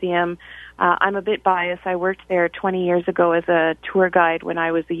fantastic museum. I'm a bit biased. I worked there 20 years ago as a tour guide when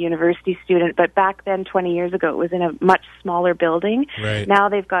I was a university student, but back then, 20 years ago, it was in a much smaller building. Right. Now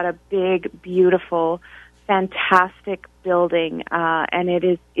they've got a big, beautiful, fantastic building, and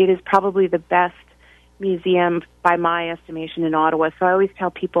it is probably the best museum by my estimation in Ottawa. So I always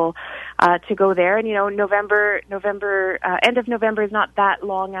tell people to go there. And, November, end of November is not that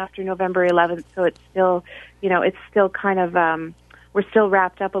long after November 11th. So it's still, it's still kind of, we're still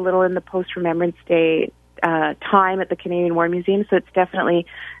wrapped up a little in the post-Remembrance Day time at the Canadian War Museum. So it's definitely,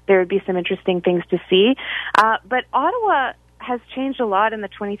 there would be some interesting things to see. But Ottawa has changed a lot in the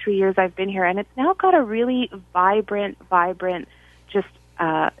 23 years I've been here, and it's now got a really vibrant, just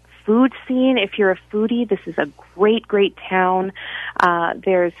food scene. If you're a foodie, this is a great town.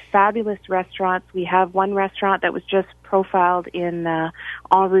 There's fabulous restaurants. We have one restaurant that was just profiled in En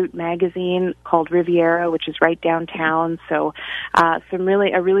Route magazine called Riviera, which is right downtown. So a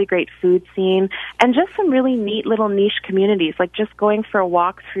really great food scene, and just some really neat little niche communities. Like just going for a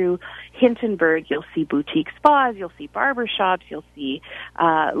walk through Hintonburg, you'll see boutique spas, you'll see barber shops, you'll see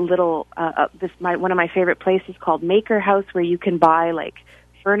one of my favorite places called Maker House, where you can buy like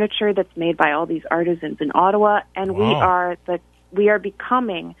furniture that's made by all these artisans in Ottawa, and Wow. we are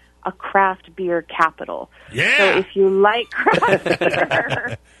becoming a craft beer capital. Yeah. So if you like craft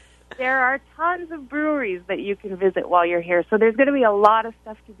beer, there are tons of breweries that you can visit while you're here. So there's going to be a lot of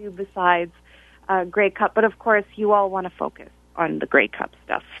stuff to do besides Grey Cup, but of course you all want to focus on the Grey Cup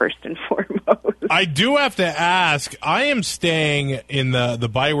stuff first and foremost. I do have to ask, I am staying in the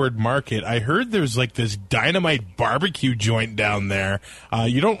Byward Market. I heard there's like this dynamite barbecue joint down there.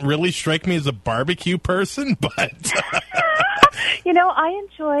 You don't really strike me as a barbecue person, but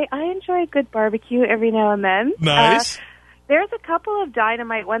I enjoy a good barbecue every now and then. Nice. There's a couple of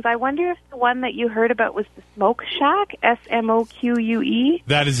dynamite ones. I wonder if the one that you heard about was the Smoke Shack, SMOQUE.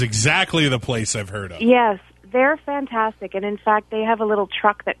 That is exactly the place I've heard of. Yes. They're fantastic, and in fact, they have a little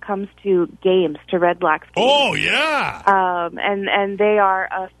truck that comes to games, to Red Blacks games. Oh, yeah! And they are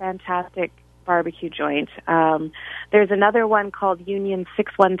a fantastic barbecue joint. There's another one called Union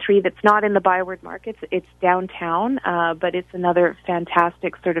 613 that's not in the Byward Market. It's downtown, but it's another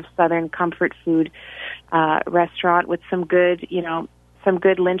fantastic sort of southern comfort food restaurant with some good,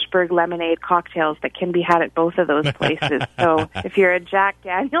 Lynchburg lemonade cocktails that can be had at both of those places. So if you're a Jack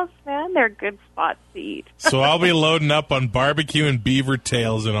Daniels fan, they're good spots to eat. So I'll be loading up on barbecue and beaver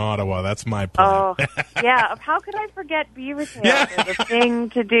tails in Ottawa. That's my plan. Oh, yeah. How could I forget beaver tails? Yeah. It's a thing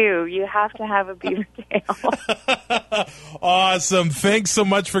to do. You have to have a beaver tail. Awesome. Thanks so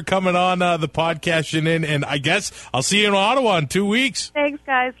much for coming on the podcast, Janine. And I guess I'll see you in Ottawa in 2 weeks. Thanks,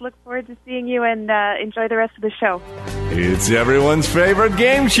 guys. Look forward to seeing you, and enjoy the rest of the show. It's everyone's favorite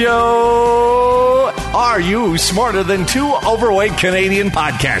game show. Are you smarter than two overweight Canadian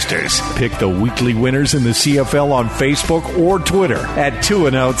podcasters? Pick the weekly winners in the CFL on Facebook or Twitter at 2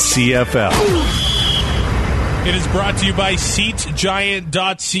 and Out CFL. It is brought to you by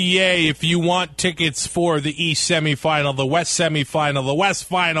SeatGiant.ca. If you want tickets for the East semifinal, the West semifinal, the West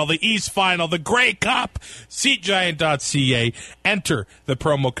final, the East final, the Grey Cup, SeatGiant.ca. Enter the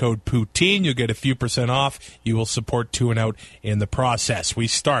promo code Poutine. You'll get a few % off. You will support 2 and Out in the process. We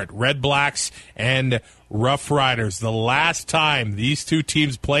start Red Blacks and Rough Riders. The last time these two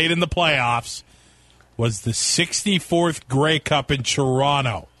teams played in the playoffs was the 64th Grey Cup in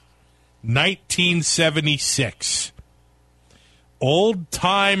Toronto. 1976.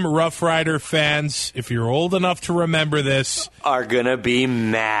 Old-time Rough Rider fans, if you're old enough to remember this, are going to be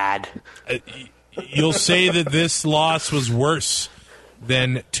mad. You'll say that this loss was worse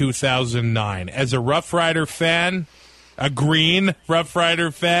than 2009. As a Rough Rider fan, a green Rough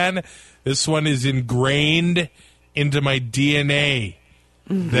Rider fan, this one is ingrained into my DNA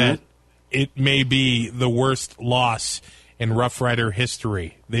that it may be the worst loss in Rough Rider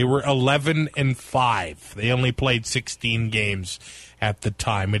history. They were 11-5. They only played 16 games at the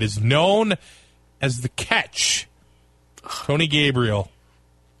time. It is known as the Catch. Tony Gabriel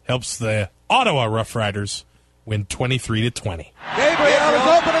helps the Ottawa Rough Riders win 23-20. Gabriel is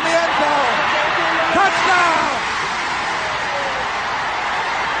open in the end zone. Touchdown!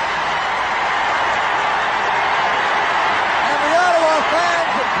 And the Ottawa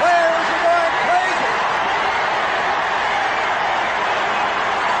fans and players are going crazy.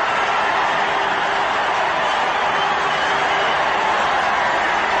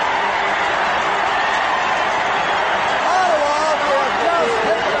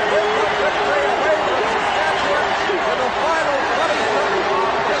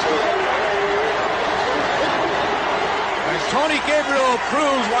 Tony Gabriel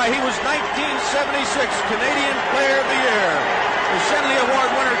proves why he was 1976 Canadian Player of the Year. The Shenley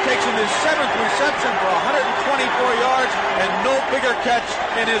Award winner takes him his 7th reception for 124 yards and no bigger catch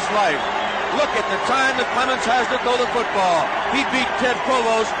in his life. Look at the time that Clemens has to throw the football. He beat Ted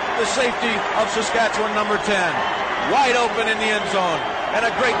Provost, the safety of Saskatchewan, number 10. Wide open in the end zone. And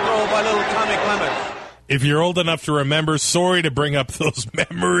a great throw by little Tommy Clemens. If you're old enough to remember, sorry to bring up those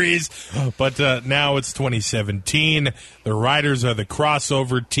memories, but now it's 2017. The Riders are the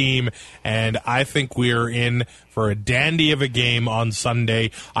crossover team, and I think we are in for a dandy of a game on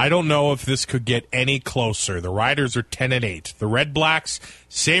Sunday. I don't know if this could get any closer. The Riders are 10-8. The Red Blacks,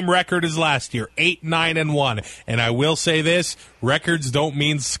 same record as last year, 8-9-1. And I will say this, records don't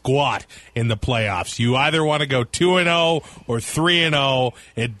mean squat in the playoffs. You either want to go 2-0 or 3-0.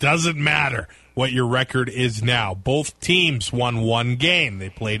 It doesn't matter what your record is now. Both teams won one game. They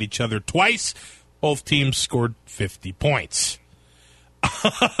played each other twice. Both teams scored 50 points.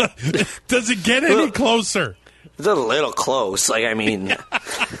 Does it get any closer? It's a little close. Like, I mean,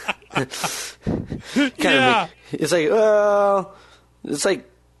 yeah. It's like, well, it's like,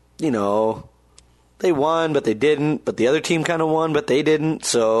 you know, they won, but they didn't. But the other team kind of won, but they didn't.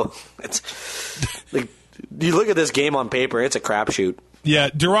 So it's like, you look at this game on paper, it's a crapshoot. Yeah,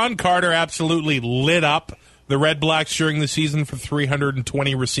 Duron Carter absolutely lit up the Red Blacks during the season for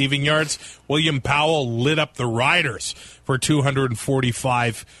 320 receiving yards. William Powell lit up the Riders for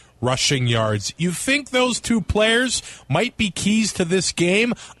 245 rushing yards. You think those two players might be keys to this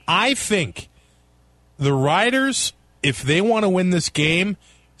game? I think the Riders, if they want to win this game,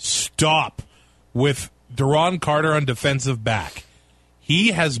 stop with Duron Carter on defensive back. He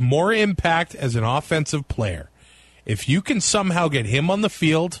has more impact as an offensive player. If you can somehow get him on the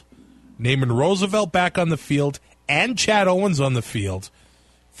field, Naaman Roosevelt back on the field, and Chad Owens on the field,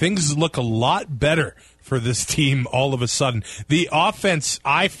 things look a lot better for this team all of a sudden. The offense,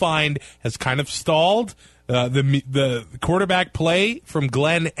 I find, has kind of stalled. The quarterback play from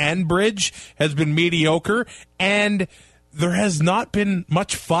Glenn Enbridge has been mediocre, and there has not been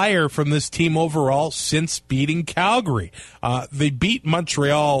much fire from this team overall since beating Calgary. They beat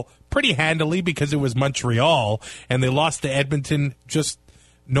Montreal pretty handily because it was Montreal, and they lost to Edmonton. Just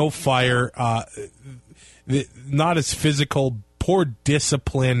no fire, not as physical, poor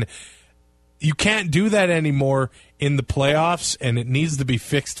discipline. You can't do that anymore in the playoffs, and it needs to be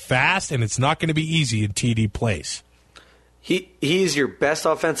fixed fast, and it's not going to be easy in TD Place. He's your best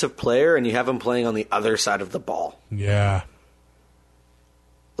offensive player, and you have him playing on the other side of the ball. Yeah.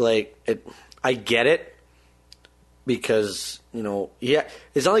 I get it. Because, you know, yeah,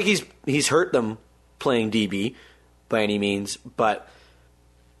 it's not like he's hurt them playing DB by any means, but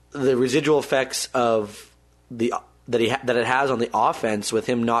the residual effects of that it has on the offense with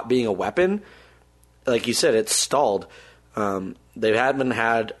him not being a weapon, like you said, it's stalled. They haven't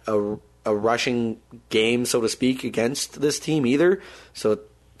had a rushing game, so to speak, against this team either, so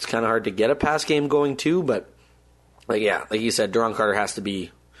it's kind of hard to get a pass game going too. But like you said, Duron Carter has to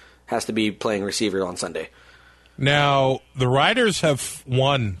be playing receiver on Sunday. Now, the Riders have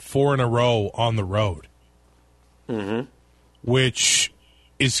won 4 in a row on the road, which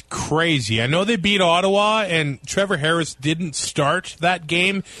is crazy. I know they beat Ottawa, and Trevor Harris didn't start that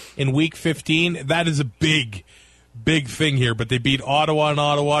game in Week 15. That is a big, big thing here. But they beat Ottawa in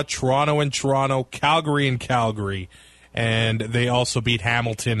Ottawa, Toronto in Toronto, Calgary in Calgary, and they also beat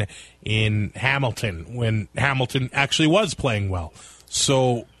Hamilton in Hamilton when Hamilton actually was playing well.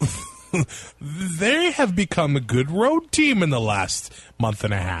 So they have become a good road team in the last month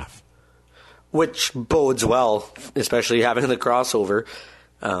and a half. Which bodes well, especially having the crossover.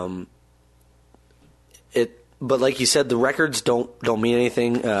 But like you said, the records don't mean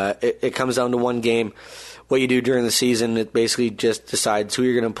anything. It comes down to one game. What you do during the season, it basically just decides who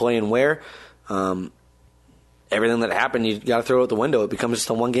you're going to play and where. Everything that happened, you got to throw out the window. It becomes just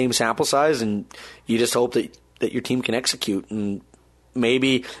a one-game sample size, and you just hope that your team can execute. And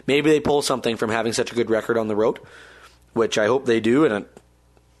maybe they pull something from having such a good record on the road, which I hope they do. And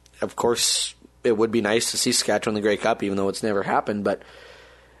of course, it would be nice to see Saskatchewan in the Grey Cup, even though it's never happened. But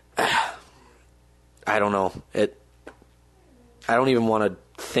I don't know. I don't even want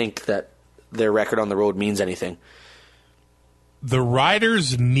to think that their record on the road means anything. The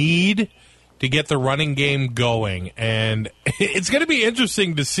Riders need to get the running game going, and it's going to be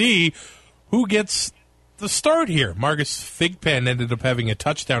interesting to see who gets the start here. Marcus Thigpen ended up having a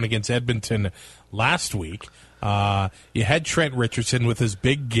touchdown against Edmonton last week. You had Trent Richardson with his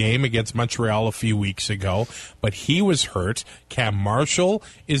big game against Montreal a few weeks ago, but he was hurt. Cam Marshall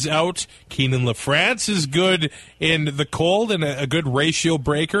is out. Keenan LaFrance is good in the cold and a good ratio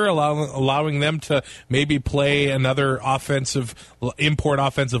breaker, allowing them to maybe play another import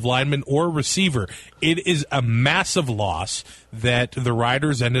offensive lineman or receiver. It is a massive loss that the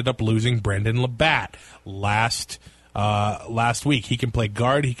Riders ended up losing Brendan Labatt last week. He can play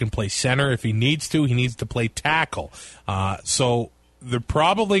guard, he can play center if he needs to. He needs to play tackle. So they're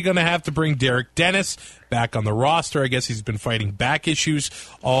probably going to have to bring Derek Dennis back on the roster. I guess he's been fighting back issues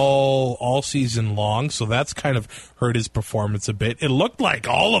all season long, so that's kind of hurt his performance a bit. It looked like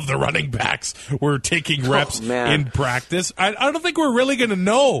all of the running backs were taking reps in practice. I don't think we're really going to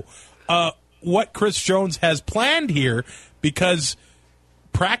know what Chris Jones has planned here, because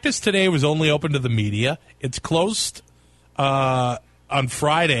practice today was only open to the media. It's closed on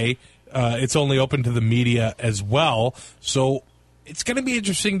Friday. It's only open to the media as well. So it's going to be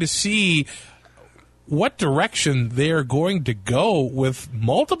interesting to see what direction they're going to go with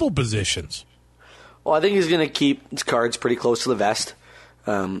multiple positions. Well, I think he's going to keep his cards pretty close to the vest.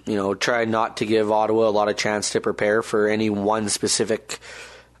 Try not to give Ottawa a lot of chance to prepare for any one specific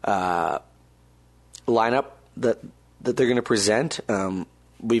lineup that they're going to present.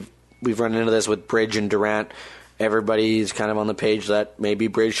 We've run into this with Bridge and Durant. Everybody's kind of on the page that maybe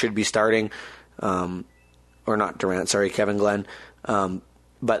Bridge should be starting, or not Durant, sorry, Kevin Glenn.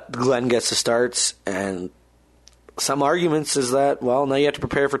 But Glenn gets the starts, and some arguments is that, well, now you have to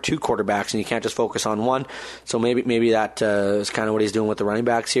prepare for two quarterbacks, and you can't just focus on one. So maybe that is kind of what he's doing with the running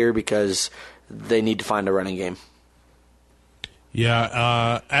backs here, because they need to find a running game.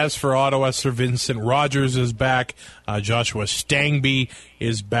 Yeah, as for Ottawa, Sir Vincent Rogers is back. Joshua Stangby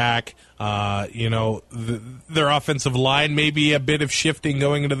is back. Their offensive line may be a bit of shifting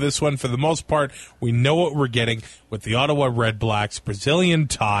going into this one. For the most part, we know what we're getting with the Ottawa Red Blacks, Brazilian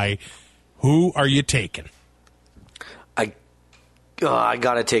tie. Who are you taking? I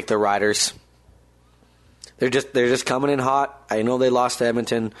gotta take the Riders. They're just coming in hot. I know they lost to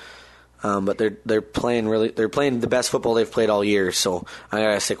Edmonton. But they're playing the best football they've played all year, so I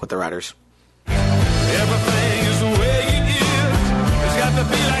gotta stick with the Riders. Everything is the way it is. It's got to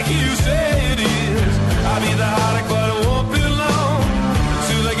be like you say it is. I'll be the heartache, but it won't be long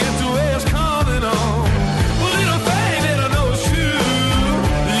until I get to where it's coming on. Well, little thing that I know is true.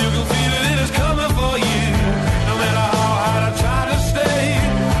 You can feel it, it's coming for you. No matter how hard I try to stay,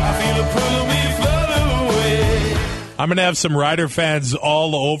 I feel it pulling me further away. I'm going to have some Rider fans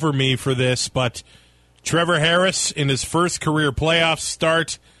all over me for this, but Trevor Harris, in his first career playoff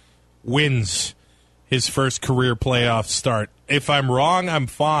start, wins his first career playoff start. If I'm wrong, I'm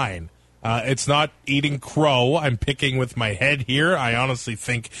fine. It's not eating crow. I'm picking with my head here. I honestly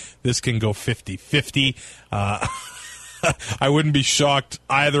think this can go 50-50. I wouldn't be shocked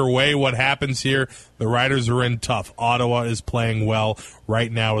either way what happens here. The Riders are in tough. Ottawa is playing well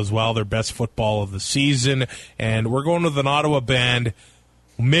right now as well. Their best football of the season. And we're going with an Ottawa band,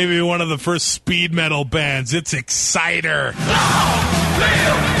 maybe one of the first speed metal bands. It's Exciter.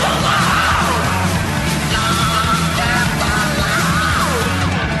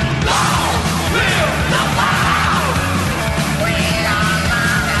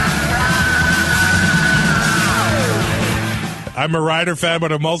 I'm a Rider fan,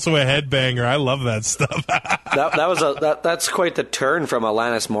 but I'm also a headbanger. I love that stuff. That's quite the turn from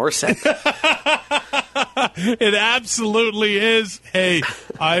Alanis Morissette. It absolutely is. Hey,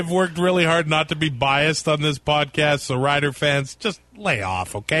 I've worked really hard not to be biased on this podcast, so Rider fans, just lay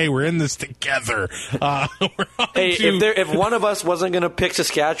off, okay? We're in this together. If one of us wasn't going to pick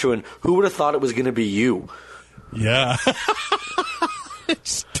Saskatchewan, who would have thought it was going to be you? Yeah.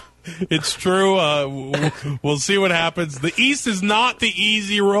 It's true. We'll see what happens. The East is not the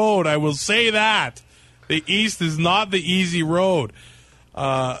easy road. I will say that. The East is not the easy road.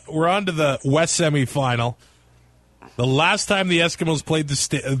 We're on to the West semifinal. The last time the Eskimos played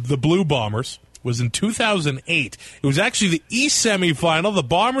the Blue Bombers was in 2008. It was actually the East semifinal. The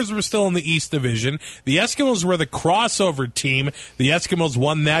Bombers were still in the East Division. The Eskimos were the crossover team. The Eskimos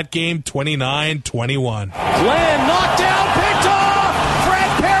won that game 29-21. Glenn knocked down, picked off.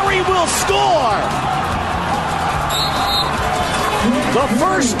 Perry will score. The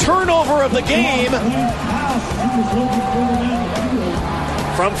first turnover of the game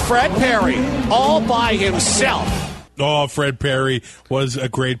from Fred Perry, all by himself. Oh, Fred Perry was a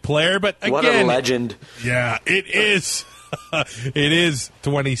great player, but again, what a legend. Yeah, it is. It is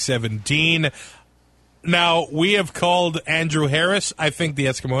 2017. Now, we have called Andrew Harris. I think the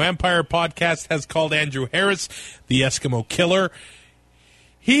Eskimo Empire podcast has called Andrew Harris the Eskimo Killer.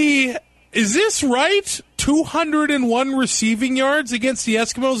 Is this right? 201 receiving yards against the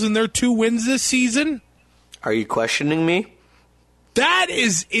Eskimos in their 2 wins this season? Are you questioning me? That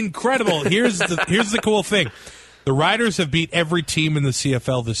is incredible. Here's the cool thing. The Riders have beat every team in the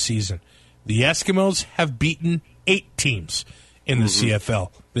CFL this season. The Eskimos have beaten 8 teams in the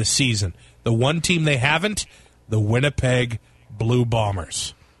CFL this season. The one team they haven't, the Winnipeg Blue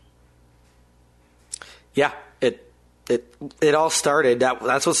Bombers. Yeah, it all started.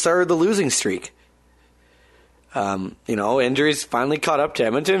 That's what started the losing streak. Injuries finally caught up to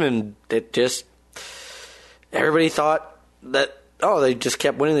Edmonton, and everybody thought that, they just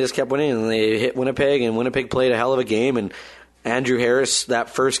kept winning, and they hit Winnipeg, and Winnipeg played a hell of a game, and Andrew Harris, that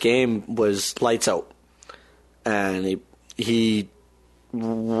first game was lights out. And he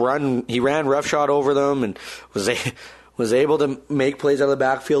ran roughshod over them and was able to make plays out of the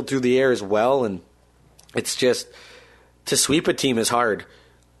backfield through the air as well. And it's just, to sweep a team is hard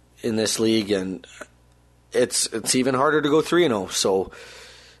in this league, and it's even harder to go 3-0. So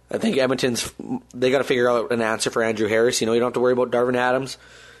I think they got to figure out an answer for Andrew Harris. You don't have to worry about Darvin Adams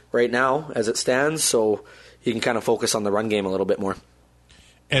right now as it stands, so you can kind of focus on the run game a little bit more.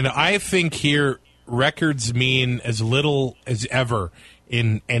 And I think here records mean as little as ever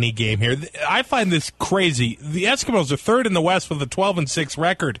in any game here. I find this crazy. The Eskimos are third in the West with a 12-6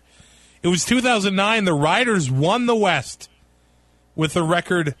 record. It was 2009. The Riders won the West with a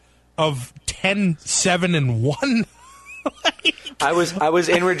record of 10-7-1. I was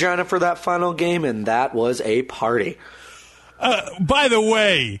in Regina for that final game, and that was a party. By the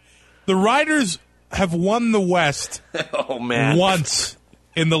way, the Riders have won the West once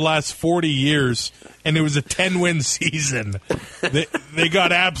in the last 40 years, and it was a 10-win season. They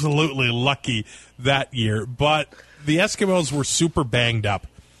got absolutely lucky that year, but the Eskimos were super banged up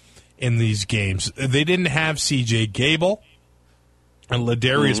in these games. They didn't have C.J. Gable. And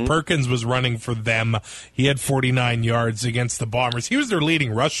Ladarius Perkins was running for them. He had 49 yards against the Bombers. He was their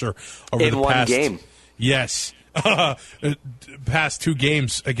leading rusher over the past game. Yes, past 2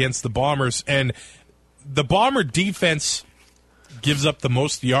 games against the Bombers. And the Bomber defense gives up the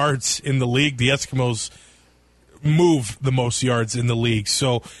most yards in the league. The Eskimos move the most yards in the league.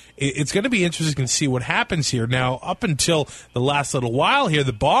 So it's going to be interesting to see what happens here. Now, up until the last little while here,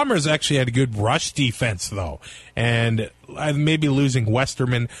 the Bombers actually had a good rush defense, though. And maybe losing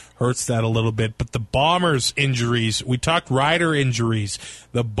Westerman hurts that a little bit. But the Bombers' injuries, we talked Ryder injuries.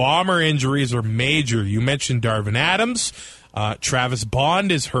 The Bomber injuries are major. You mentioned Darvin Adams. Travis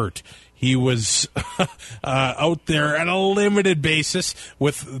Bond is hurt. He was out there on a limited basis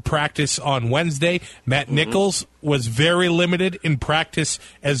with practice on Wednesday. Matt Nichols was very limited in practice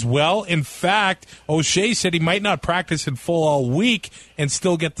as well. In fact, O'Shea said he might not practice in full all week and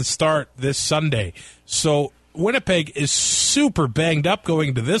still get the start this Sunday. So Winnipeg is super banged up going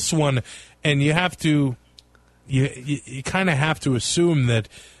into this one, and you have to, you kind of have to assume that,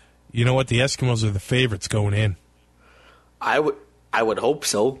 the Eskimos are the favorites going in. I would hope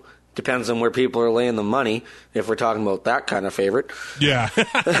so. Depends on where people are laying the money, if we're talking about that kind of favorite. Yeah.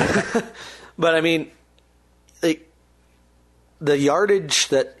 But, I mean, the yardage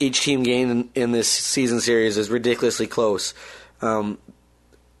that each team gained in this season series is ridiculously close.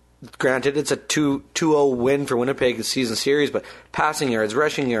 Granted, it's a 2-0 win for Winnipeg the season series, but passing yards,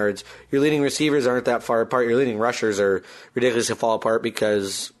 rushing yards, your leading receivers aren't that far apart. Your leading rushers are ridiculously fall apart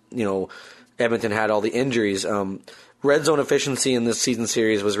because, Edmonton had all the injuries. Red zone efficiency in this season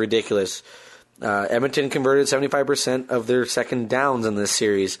series was ridiculous. Edmonton converted 75% of their second downs in this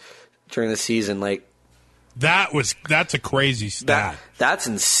series during the season. That's a crazy stat. That's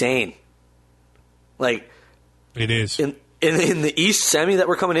insane. It is. In the East semi that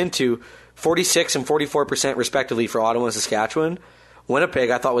we're coming into, 46 and 44% respectively for Ottawa and Saskatchewan. Winnipeg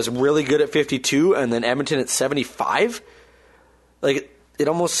I thought was really good at 52, and then Edmonton at 75. It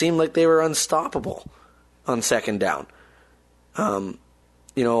almost seemed like they were unstoppable on second down. The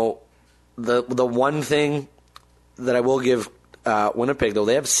one thing that I will give Winnipeg, though,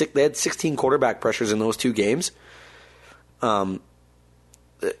 they had 16 quarterback pressures in those 2 games. You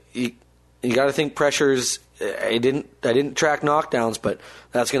got to think pressures. I didn't track knockdowns, but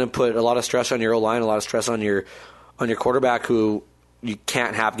that's going to put a lot of stress on your O-line, a lot of stress on your quarterback, who you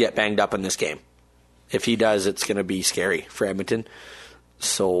can't have get banged up in this game. If he does, it's going to be scary for Edmonton.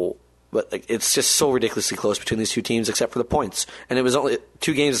 So. But it's just so ridiculously close between these 2 teams, except for the points. And it was only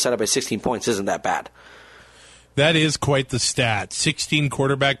 2 games set up by 16 points. Isn't that bad? That is quite the stat. 16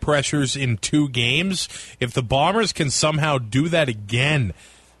 quarterback pressures in 2 games. If the Bombers can somehow do that again,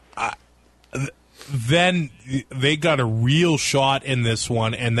 then they got a real shot in this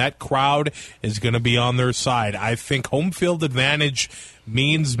one, and that crowd is going to be on their side. I think home field advantage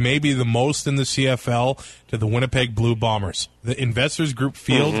means maybe the most in the CFL to the Winnipeg Blue Bombers. The Investors Group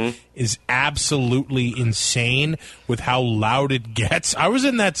Field is absolutely insane with how loud it gets. I was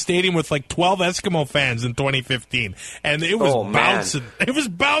in that stadium with 12 Eskimo fans in 2015, and it was bouncing. It was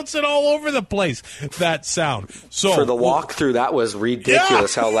bouncing all over the place, that sound. So for the walkthrough, that was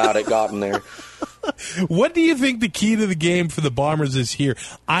ridiculous how loud it got in there. What do you think the key to the game for the Bombers is here?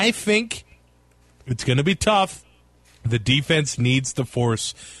 I think it's going to be tough. The defense needs to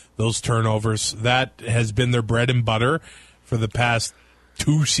force the those turnovers. That has been their bread and butter for the past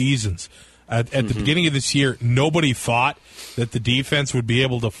 2 seasons. At the beginning of this year, nobody thought that the defense would be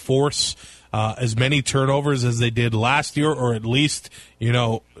able to force as many turnovers as they did last year, or at least,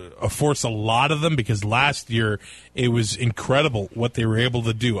 force a lot of them, because last year it was incredible what they were able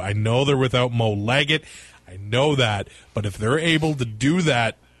to do. I know they're without Mo Leggett. I know that. But if they're able to do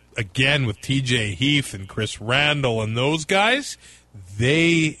that again with TJ Heath and Chris Randall and those guys,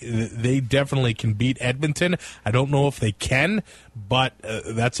 they definitely can beat Edmonton. I don't know if they can, but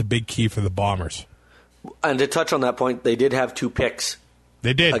that's a big key for the Bombers. And to touch on that point, they did have 2 picks.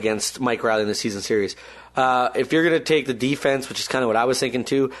 They did. Against Mike Riley in the season series. If you're going to take the defense, which is kind of what I was thinking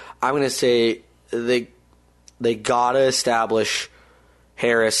too, I'm going to say they got to establish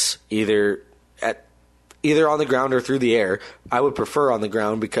Harris either on the ground or through the air. I would prefer on the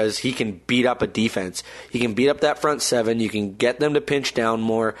ground because he can beat up a defense. He can beat up that front 7. You can get them to pinch down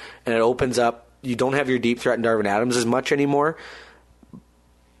more, and it opens up. You don't have your deep threat in Darvin Adams as much anymore.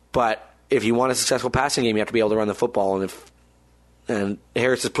 But if you want a successful passing game, you have to be able to run the football. And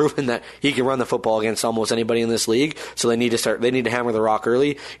Harris has proven that he can run the football against almost anybody in this league. So they need to hammer the rock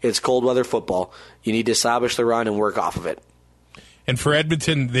early. It's cold weather football. You need to establish the run and work off of it. And for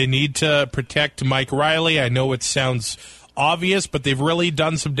Edmonton, they need to protect Mike Riley. I know it sounds obvious, but they've really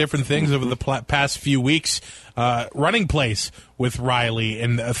done some different things over the past few weeks, running plays with Riley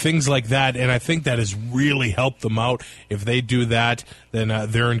and things like that. And I think that has really helped them out. If they do that, then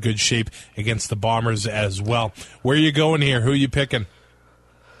they're in good shape against the Bombers as well. Where are you going here? Who are you picking?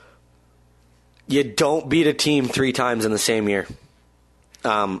 You don't beat a team 3 times in the same year.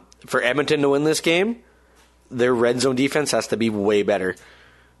 For Edmonton to win this game, their red zone defense has to be way better.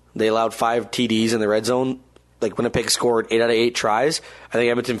 They allowed 5 TDs in the red zone. Like Winnipeg scored 8 out of 8 tries. I think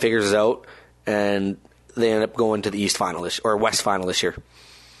Edmonton figures it out, and they end up going to the East Final West Final this year.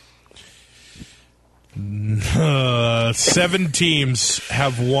 7 teams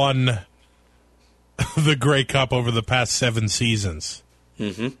have won the Grey Cup over the past 7 seasons.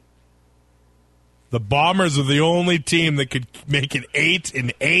 Mm-hmm. The Bombers are the only team that could make it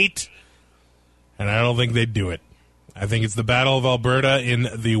 8-8, and I don't think they'd do it. I think it's the Battle of Alberta in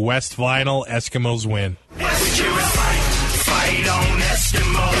the West Final. Eskimos win. Fight on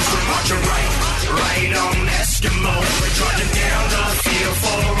Eskimos. We're marching right on Eskimos. We're trudging down the field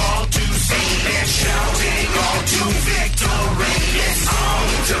for all to see and shouting all to victory. It's on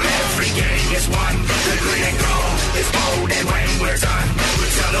till every game is won. The green and gold is bold, and when we're done,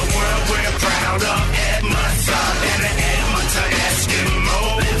 we'll tell the world we're proud of Edmonton and the Edmonton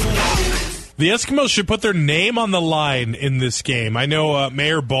Eskimos. The Eskimos should put their name on the line in this game. I know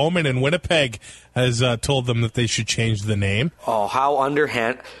Mayor Bowman in Winnipeg has told them that they should change the name. Oh, how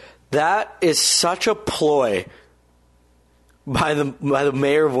underhand. That is such a ploy by the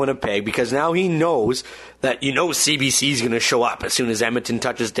mayor of Winnipeg, because now he knows that CBC is going to show up as soon as Edmonton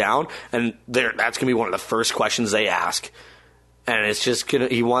touches down, and that's going to be one of the first questions they ask. And it's just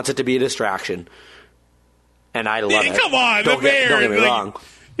he wants it to be a distraction. And I love it. Come on, don't get me wrong.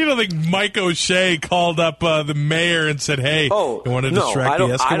 You don't think Mike O'Shea called up the mayor and said, hey, you want to distract the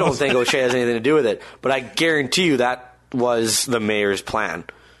Eskimos? I don't think O'Shea has anything to do with it. But I guarantee you that was the mayor's plan,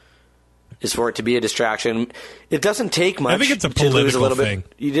 is for it to be a distraction. It doesn't take much. I think it's a political thing.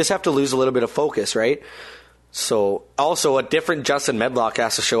 You just have to lose a little bit of focus, right? So, also, a different Justin Medlock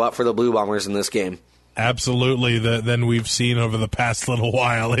has to show up for the Blue Bombers in this game. Absolutely, than we've seen over the past little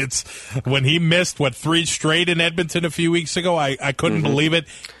while. It's when he missed 3 straight in Edmonton a few weeks ago. I couldn't believe it.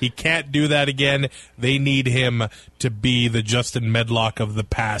 He can't do that again. They need him to be the Justin Medlock of the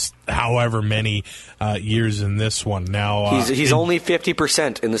past, however many years in this one. Now he's only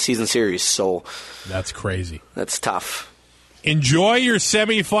 50% in the season series, so that's crazy. That's tough. Enjoy your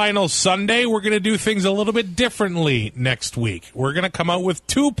semifinal Sunday. We're going to do things a little bit differently next week. We're going to come out with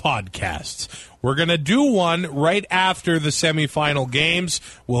 2 podcasts. We're going to do one right after the semifinal games.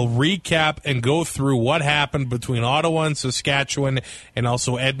 We'll recap and go through what happened between Ottawa and Saskatchewan, and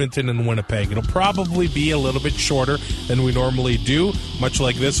also Edmonton and Winnipeg. It'll probably be a little bit shorter than we normally do, much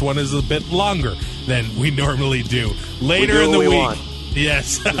like this one is a bit longer than we normally do. Later in the week.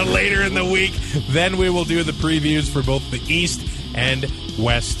 Yes, later in the week, then we will do the previews for both the East and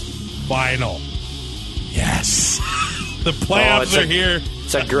West Final. Yes. The playoffs are here.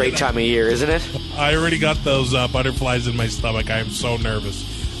 It's a great time of year, isn't it? I already got those butterflies in my stomach. I am so nervous.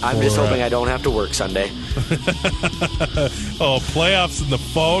 I'm just hoping I don't have to work Sunday. Playoffs in the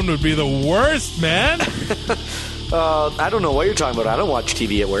phone would be the worst, man. I don't know what you're talking about. I don't watch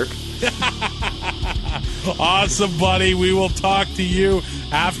TV at work. Awesome, buddy. We will talk to you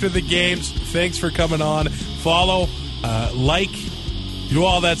after the games. Thanks for coming on. Follow, like, Do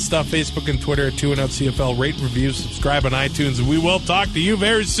all that stuff, Facebook and Twitter at 2 and Out CFL. Rate, review, subscribe on iTunes, and we will talk to you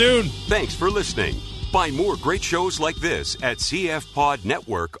very soon. Thanks for listening. Find more great shows like this at CF Pod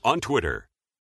Network on Twitter.